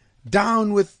saying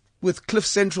down with Cliff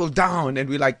Central down, and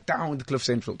we're like, down with Cliff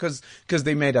Central because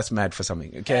they made us mad for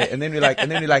something. Okay. And then we're like,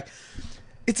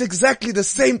 it's exactly the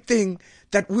same thing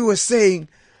that we were saying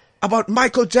about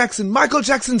Michael Jackson. Michael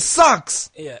Jackson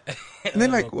sucks. Yeah. And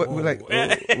then we're like, well,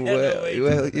 yeah. And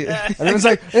then it's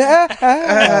like,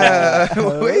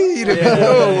 wait a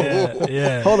minute.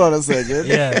 Yeah. Hold on a second.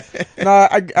 Yeah. No,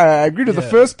 I agree with the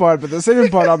first part, but the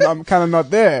second part, I'm kind of not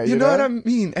there. You know what I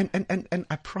mean? And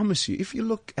I promise you, if you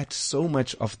look at so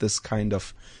much of this kind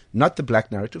of, not the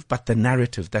black narrative, but the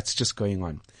narrative that's just going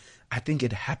on, I think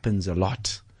it happens a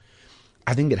lot.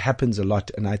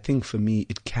 And I think for me,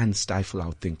 it can stifle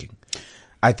our thinking.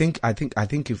 I think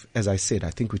if, as I said,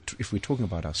 if we're talking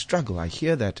about our struggle, I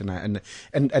hear that,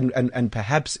 and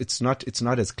perhaps it's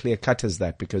not as clear cut as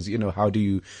that, because how do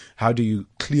you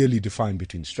clearly define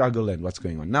between struggle and what's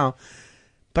going on now?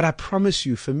 But I promise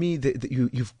you, for me, that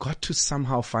you've got to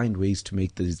somehow find ways to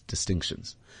make these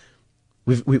distinctions.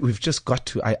 We've just got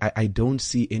to. I don't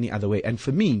see any other way. And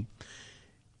for me,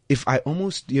 if I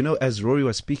almost, as Rory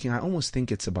was speaking, I almost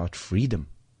think it's about freedom.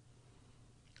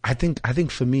 I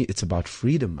think for me it's about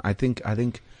freedom. I think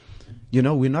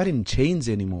we're not in chains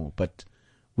anymore, but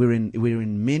we're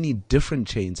in many different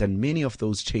chains, and many of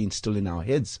those chains still in our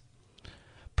heads.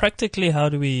 Practically, how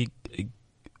do we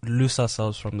loose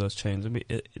ourselves from those chains?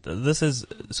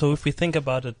 So if we think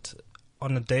about it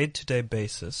on a day-to-day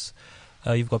basis,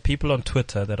 you've got people on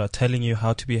Twitter that are telling you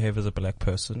how to behave as a black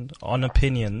person on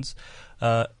opinions.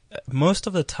 Most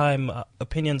of the time,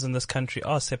 opinions in this country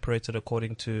are separated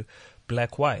according to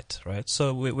black-white, right?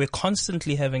 So we're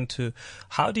constantly having to.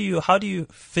 How do you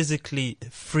physically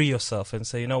free yourself and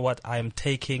say, you know what, I am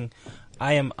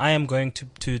going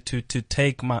to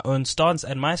take my own stance,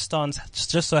 and my stance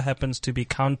just so happens to be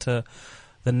counter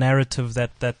the narrative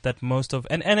that most of,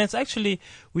 and it's actually,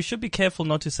 we should be careful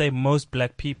not to say most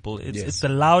black people. It's the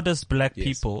loudest black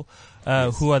people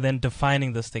who are then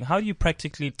defining this thing. How do you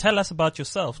practically tell us about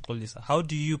yourself, Xolisa? How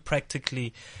do you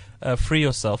practically free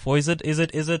yourself? Or is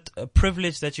it a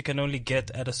privilege that you can only get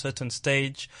at a certain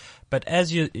stage? But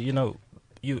as no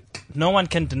one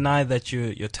can deny that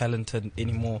you're talented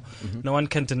anymore. Mm-hmm. No one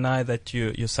can deny that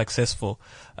you're successful.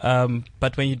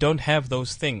 But when you don't have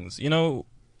those things, you're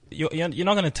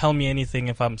not going to tell me anything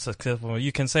if I'm successful.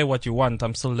 You can say what you want.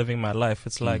 I'm still living my life.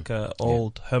 It's like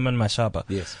old Herman Mashaba.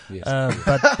 Yes.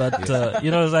 But it's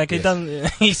like he doesn't.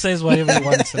 He says whatever he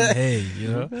wants, and hey,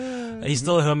 he's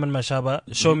still Herman Mashaba.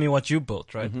 Show me what you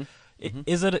built, right? Mm-hmm.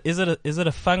 Is it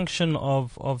a function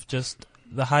of just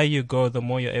the higher you go, the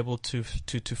more you're able to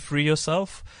free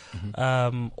yourself,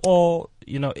 mm-hmm. Or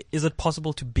is it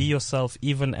possible to be yourself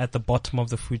even at the bottom of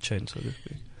the food chain, so to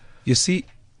speak?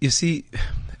 You see,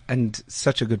 and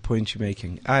such a good point you're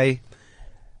making. I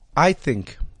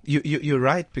think you're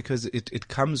right, because it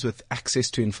comes with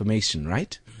access to information,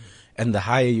 right? Mm-hmm. And the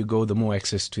higher you go, the more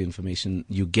access to information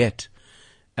you get.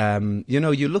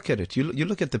 You look at it. You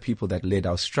look at the people that led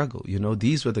our struggle.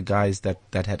 These were the guys that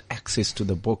had access to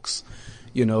the books.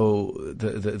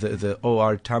 The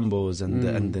O.R. Tambos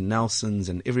and the Nelsons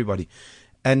and everybody,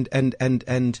 and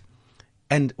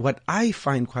what I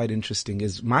find quite interesting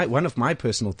is one of my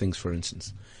personal things, for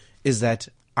instance, is that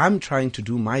I'm trying to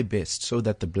do my best so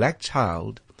that the black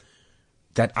child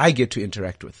that I get to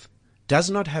interact with does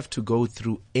not have to go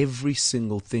through every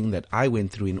single thing that I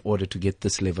went through in order to get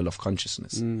this level of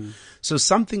consciousness. So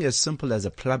something as simple as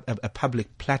a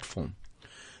public platform.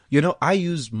 I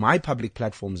use my public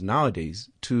platforms nowadays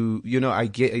to,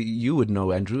 you would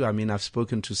know, Andrew. I mean, I've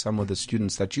spoken to some of the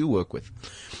students that you work with.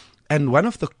 And one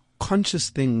of the conscious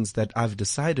things that I've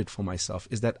decided for myself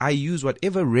is that I use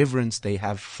whatever reverence they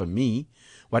have for me,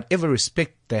 whatever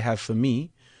respect they have for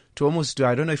me, to almost do,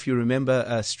 I don't know if you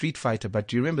remember Street Fighter, but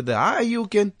do you remember the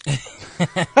Hayuken?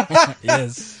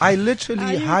 Yes. I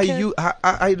literally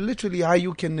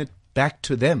Hayuken it back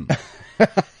to them.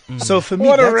 So for me,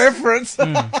 what a reference!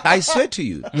 I swear to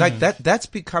you, like that's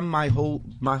become my whole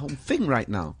thing right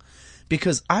now,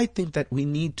 because I think that we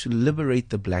need to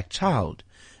liberate the black child,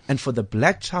 and for the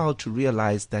black child to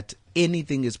realize that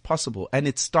anything is possible, and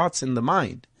it starts in the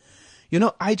mind.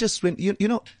 I just went.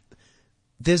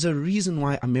 There's a reason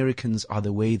why Americans are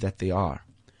the way that they are.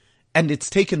 And it's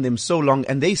taken them so long,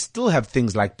 and they still have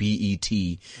things like BET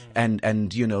and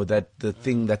that the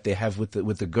thing that they have with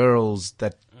the girls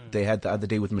that they had the other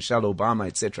day with Michelle Obama,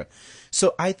 etc.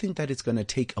 So I think that it's going to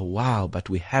take a while, but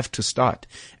we have to start.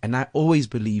 And I always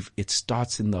believe it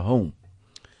starts in the home.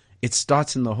 It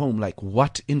starts in the home. Like,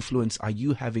 what influence are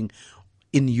you having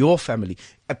in your family?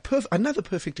 Another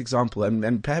perfect example,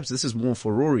 and perhaps this is more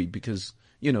for Rory, because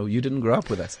you didn't grow up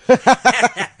with us.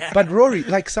 But Rory,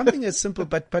 like something as simple,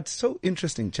 but so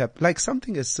interesting, chap. Like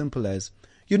something as simple as,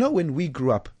 when we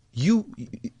grew up, you,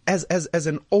 as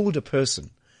an older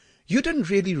person, you didn't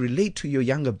really relate to your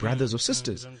younger brothers or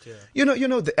sisters.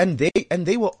 And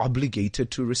they were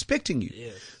obligated to respecting you.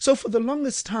 Yes. So for the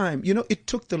longest time, it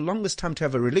took the longest time to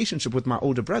have a relationship with my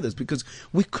older brothers, because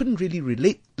we couldn't really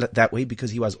relate that way,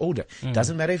 because he was older. It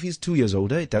doesn't matter if he's 2 years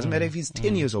older. It doesn't matter if he's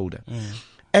 10 years older.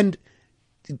 And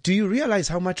do you realize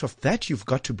how much of that you've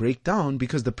got to break down?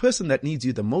 Because the person that needs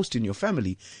you the most in your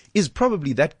family is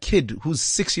probably that kid who's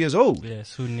 6 years old.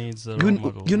 Yes, who needs a role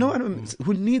model. You know what I mean?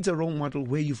 Who needs a role model,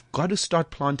 where you've got to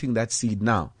start planting that seed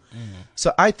now.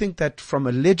 So I think that from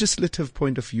a legislative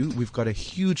point of view, we've got a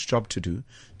huge job to do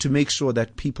to make sure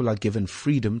that people are given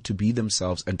freedom to be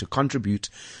themselves and to contribute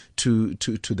to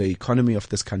the economy of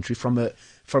this country. From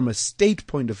a state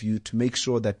point of view, to make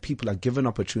sure that people are given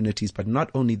opportunities, but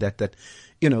not only that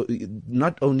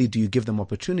not only do you give them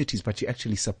opportunities, but you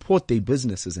actually support their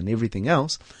businesses and everything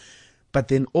else. But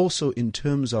then also in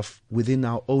terms of within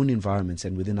our own environments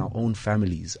and within our own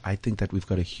families, I think that we've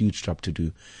got a huge job to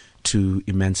do to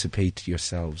emancipate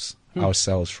ourselves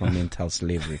from mental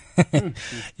slavery.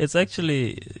 It's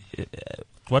actually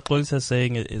what Xolisa is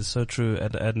saying is so true,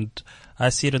 and I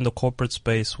see it in the corporate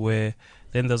space where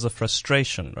then there's a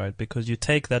frustration, right? Because you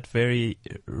take that very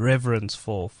reverence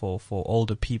for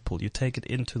older people, you take it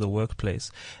into the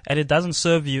workplace, and it doesn't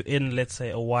serve you in, let's say,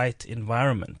 a white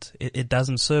environment. It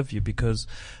doesn't serve you because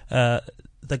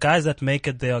the guys that make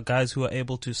it, they are guys who are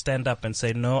able to stand up and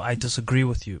say, no, I disagree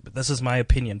with you, but this is my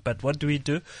opinion. But what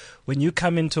do? When you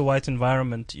come into a white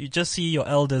environment, you just see your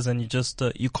elders and you just,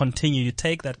 you continue, you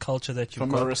take that culture that you've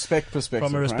got. From a respect perspective.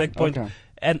 From a respect right? point. Okay.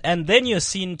 And then you're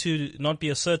seen to not be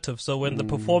assertive. So when the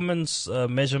performance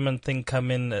measurement thing come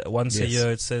in once a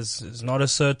year, it says it's not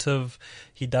assertive,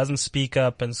 he doesn't speak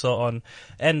up and so on.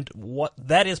 And what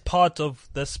that is part of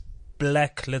this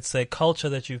black, let's say, culture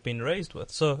that you've been raised with.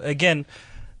 So again,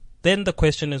 then the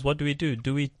question is, what do we do?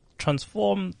 Do we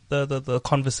transform the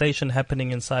conversation happening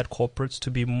inside corporates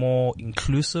to be more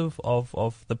inclusive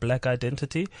of the black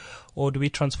identity? Or do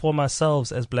we transform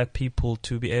ourselves as black people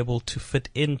to be able to fit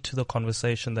into the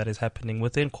conversation that is happening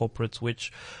within corporates,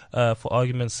 which, for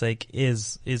argument's sake,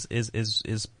 is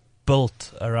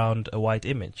built around a white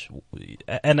image?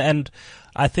 And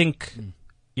I think,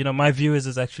 you know, my view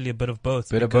is actually a bit of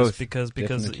both. Because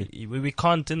we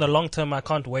can't, in the long term, I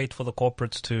can't wait for the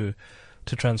corporates to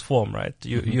transform, right?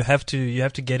 You have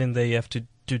to get in there, you have to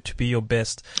do to be your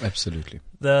best. Absolutely.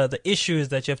 The issue is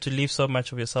that you have to leave so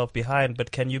much of yourself behind,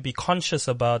 but can you be conscious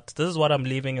about, this is what I'm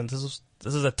leaving and this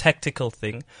is a tactical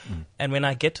thing. And when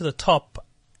I get to the top,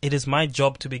 it is my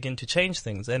job to begin to change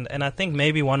things. And I think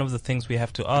maybe one of the things we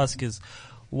have to ask is,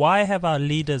 why have our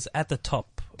leaders at the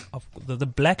top, of the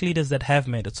black leaders that have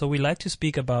made it? So we like to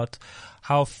speak about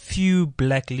how few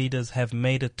black leaders have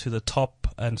made it to the top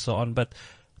and so on, but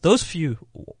those few,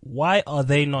 why are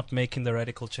they not making the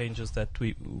radical changes that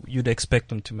you'd expect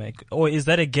them to make? Or is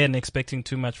that again expecting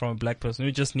too much from a black person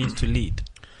who just needs to lead?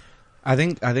 I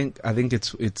think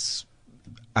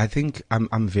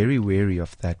I'm very wary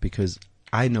of that because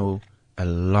I know a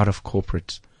lot of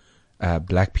corporate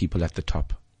black people at the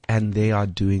top, and they are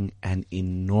doing an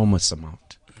enormous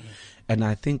amount. And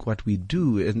I think what we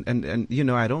do, and you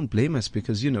know, I don't blame us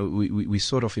because, you know, we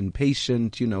sort of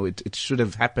impatient, you know, it should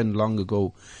have happened long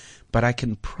ago. But I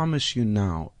can promise you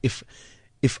now, if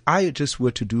I just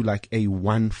were to do like a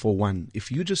 1-for-1,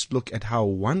 if you just look at how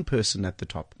one person at the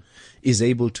top is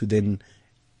able to then,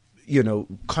 you know,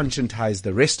 conscientize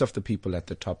the rest of the people at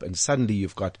the top, and suddenly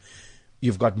you've got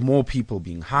more people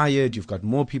being hired, you've got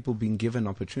more people being given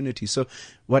opportunities. So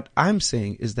what I'm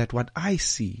saying is that what I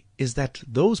see is that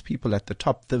those people at the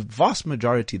top, the vast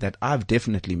majority that I've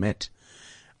definitely met,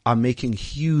 are making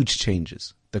huge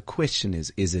changes. The question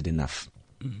is it enough?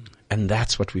 And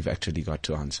that's what we've actually got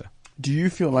to answer. Do you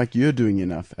feel like you're doing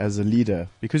enough as a leader?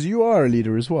 Because you are a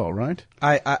leader as well, right?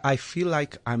 I feel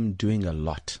like I'm doing a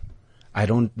lot. I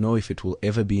don't know if it will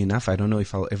ever be enough. I don't know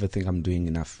if I'll ever think I'm doing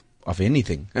enough of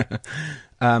anything.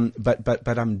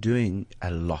 But I'm doing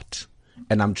a lot,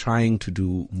 and I'm trying to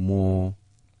do more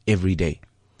every day.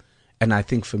 And I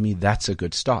think for me, that's a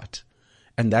good start.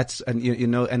 And I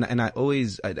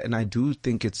do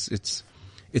think it's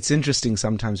interesting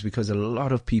sometimes because a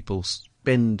lot of people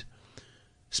spend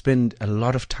a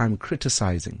lot of time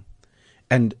criticizing,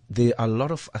 and there are a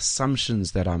lot of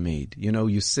assumptions that are made. You know,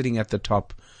 you're sitting at the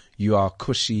top, you are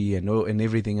cushy and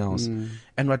everything else.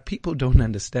 And what people don't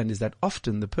understand is that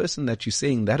often the person that you're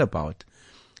saying that about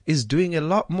is doing a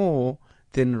lot more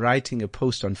than writing a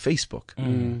post on Facebook.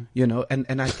 You know,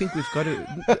 and I think we've got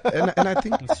to, and I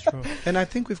think That's true. And I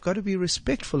think we've got to be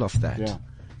respectful of that. Yeah.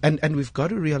 And we've got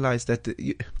to realize that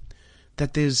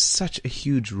that there's such a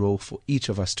huge role for each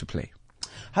of us to play.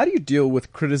 How do you deal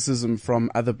with criticism from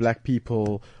other black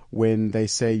people when they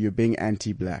say you're being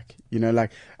anti-black? You know,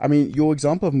 like, I mean, your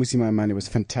example of Musi Maimane was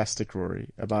fantastic, Rory.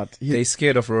 They're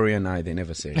scared of Rory and I, they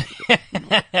never say it.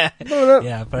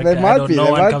 Yeah, but They might be, no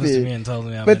they one might comes be. to me and tells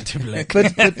me I'm But- anti-black.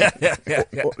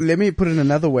 But let me put it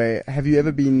another way. Have you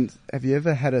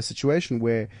ever had a situation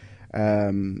where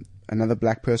another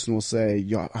black person will say,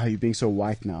 "Yo, are you being so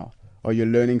white now?" Or you're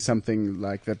learning something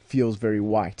like that feels very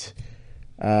white?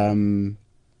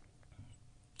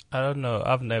 I don't know.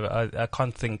 I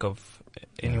can't think of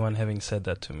anyone having said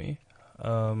that to me.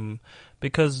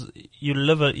 Because you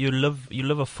live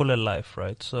a fuller life,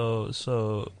 right? So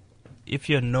if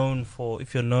you're known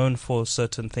for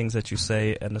certain things that you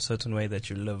say and a certain way that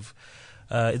you live,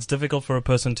 it's difficult for a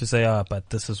person to say, but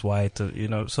this is white, you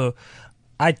know. So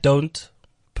I don't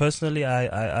personally,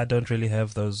 I don't really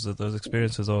have those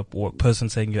experiences of a person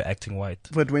saying you're acting white.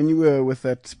 But when you were with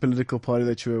that political party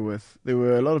that you were with, there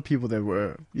were a lot of people that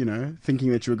were,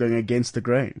 thinking that you were going against the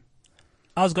grain.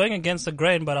 I was going against the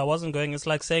grain, but I wasn't going. It's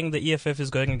like saying the EFF is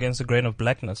going against the grain of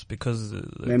blackness because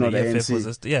they're not EFF ANC.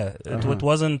 was it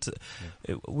wasn't.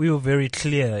 We were very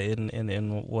clear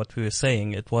in what we were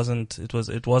saying. It wasn't.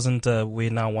 We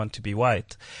now want to be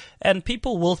white, and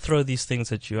people will throw these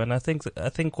things at you. And I think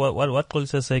what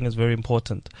Xolisa is saying is very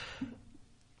important.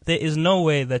 There is no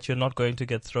way that you're not going to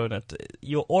get thrown at.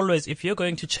 You're always, if you're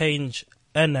going to change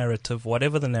a narrative,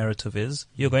 whatever the narrative is,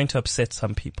 you're going to upset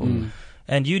some people.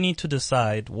 And you need to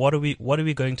decide what are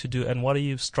we going to do and what are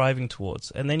you striving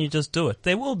towards, and then you just do it.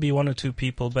 There will be one or two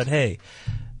people, but hey,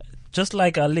 just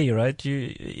like Ali, right?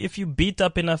 If you beat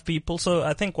up enough people, so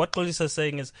I think what Xolisa is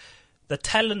saying is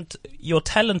your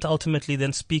talent ultimately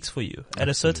then speaks for you. At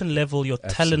a certain level, your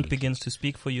talent begins to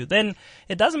speak for you. Then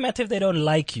it doesn't matter if they don't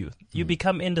like you. You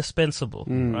become indispensable,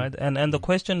 right? And the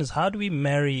question is, how do we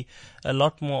marry a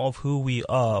lot more of who we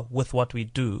are with what we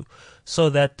do,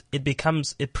 so that it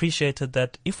becomes appreciated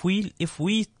that if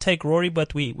we take Rory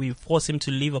but we force him to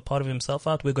leave a part of himself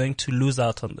out, we're going to lose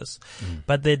out on this.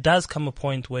 But there does come a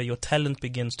point where your talent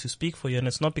begins to speak for you, and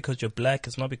it's not because you're black,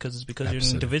 it's because you're an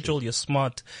individual, you're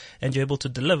smart, and you're able to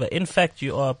deliver. In fact,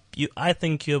 I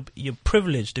think you're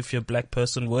privileged if you're a black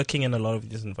person working in a lot of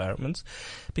these environments,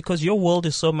 because your world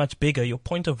is so much bigger. Your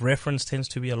point of reference tends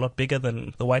to be a lot bigger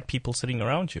than the white people sitting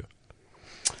around you.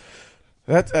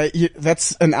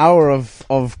 That's an hour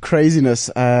of craziness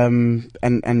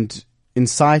and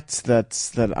insights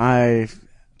that I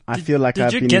feel like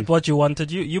I've been... Did you get what you wanted?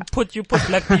 You put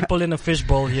black people in a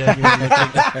fishbowl here.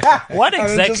 What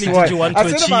exactly did you want to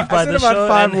achieve by the show?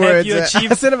 And have you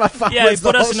achieved? I said about 5 words. Yeah, you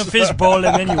put us in a fishbowl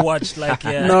and then you watched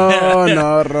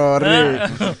No, Rory.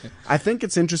 I think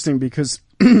it's interesting because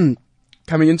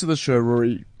coming into the show,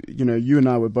 Rory, you and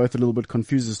I were both a little bit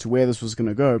confused as to where this was going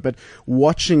to go, but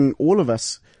watching all of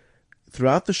us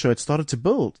throughout the show, it started to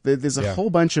build. There's a whole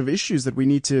bunch of issues that we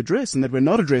need to address and that we're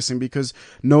not addressing because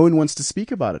no one wants to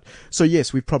speak about it. So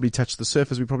yes, we've probably touched the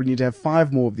surface. We probably need to have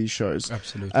 5 more of these shows.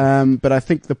 Absolutely. But I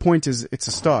think the point is it's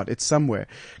a start. It's somewhere.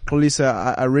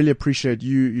 Xolisa, I really appreciate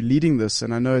you leading this,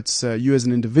 and I know it's you as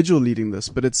an individual leading this,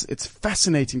 but it's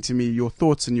fascinating to me, your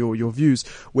thoughts and your views.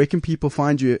 Where can people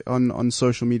find you on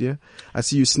social media? I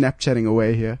see you Snapchatting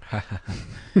away here.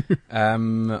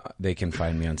 They can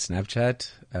find me on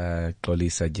Snapchat,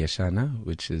 Xolisa Dyeshana,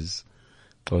 which is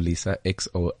Xolisa,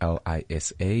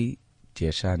 Xolisa,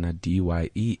 Dyeshana,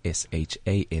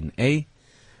 Dyeshana.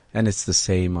 And it's the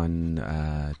same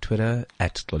on Twitter,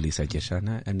 at Xolisa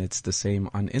Dyeshana, and it's the same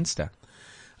on Insta.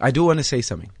 I do want to say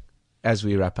something as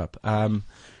we wrap up. They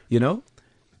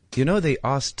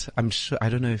asked, I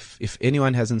don't know if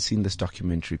anyone hasn't seen this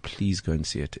documentary, please go and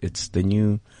see it. It's the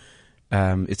new...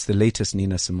 it's the latest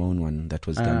Nina Simone one that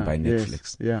was done by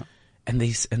Netflix. Yes, yeah. And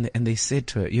they said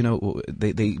to her,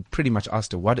 they pretty much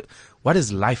asked her, what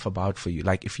is life about for you?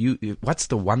 Like, what's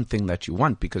the one thing that you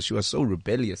want? Because she was so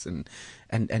rebellious and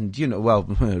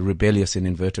rebellious in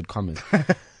inverted commas.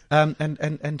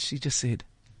 And she just said,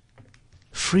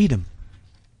 freedom.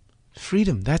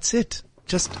 Freedom. That's it.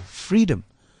 Just freedom.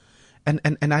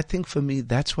 And I think for me,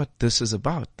 that's what this is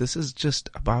about. This is just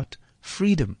about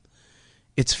freedom.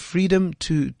 It's freedom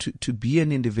to be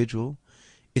an individual.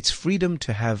 It's freedom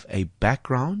to have a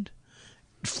background,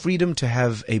 freedom to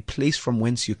have a place from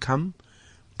whence you come,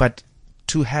 but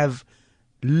to have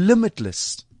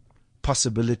limitless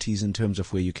possibilities in terms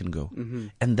of where you can go. Mm-hmm.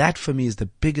 And that for me is the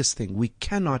biggest thing. We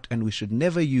cannot and we should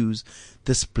never use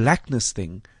this blackness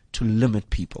thing to limit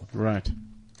people. Right.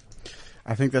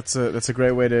 I think that's a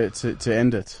great way to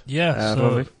end it.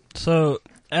 Yeah. So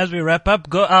as we wrap up,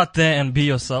 go out there and be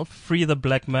yourself. Free the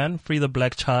black man, free the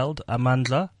black child,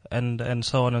 Amandla, and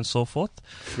so on and so forth.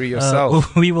 Free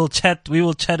yourself. We will chat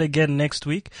again next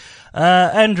week.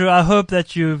 Andrew, I hope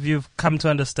that you've come to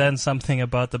understand something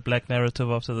about the black narrative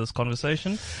after this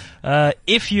conversation.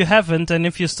 If you haven't, and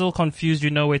if you're still confused, you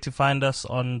know where to find us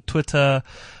on Twitter.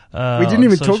 We didn't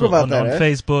even talk about that. On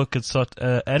Facebook,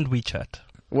 and WeChat.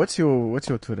 What's your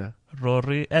Twitter?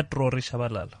 Rory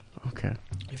Shabalala. Okay.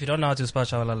 If you don't know how to spell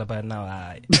Shabalala by now,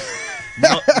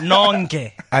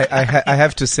 Nonke. I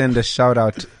have to send a shout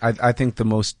out. I think the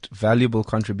most valuable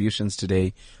contributions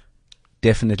today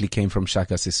definitely came from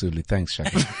Shaka Sisulu. Thanks,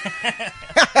 Shaka.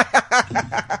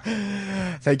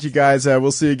 Thank you, guys.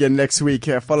 We'll see you again next week.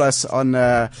 Follow us on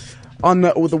the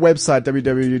website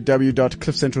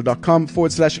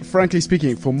www.cliffcentral.com/frankly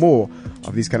speaking for more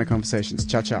of these kind of conversations.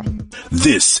 Ciao, ciao.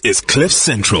 This is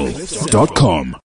CliffCentral.com.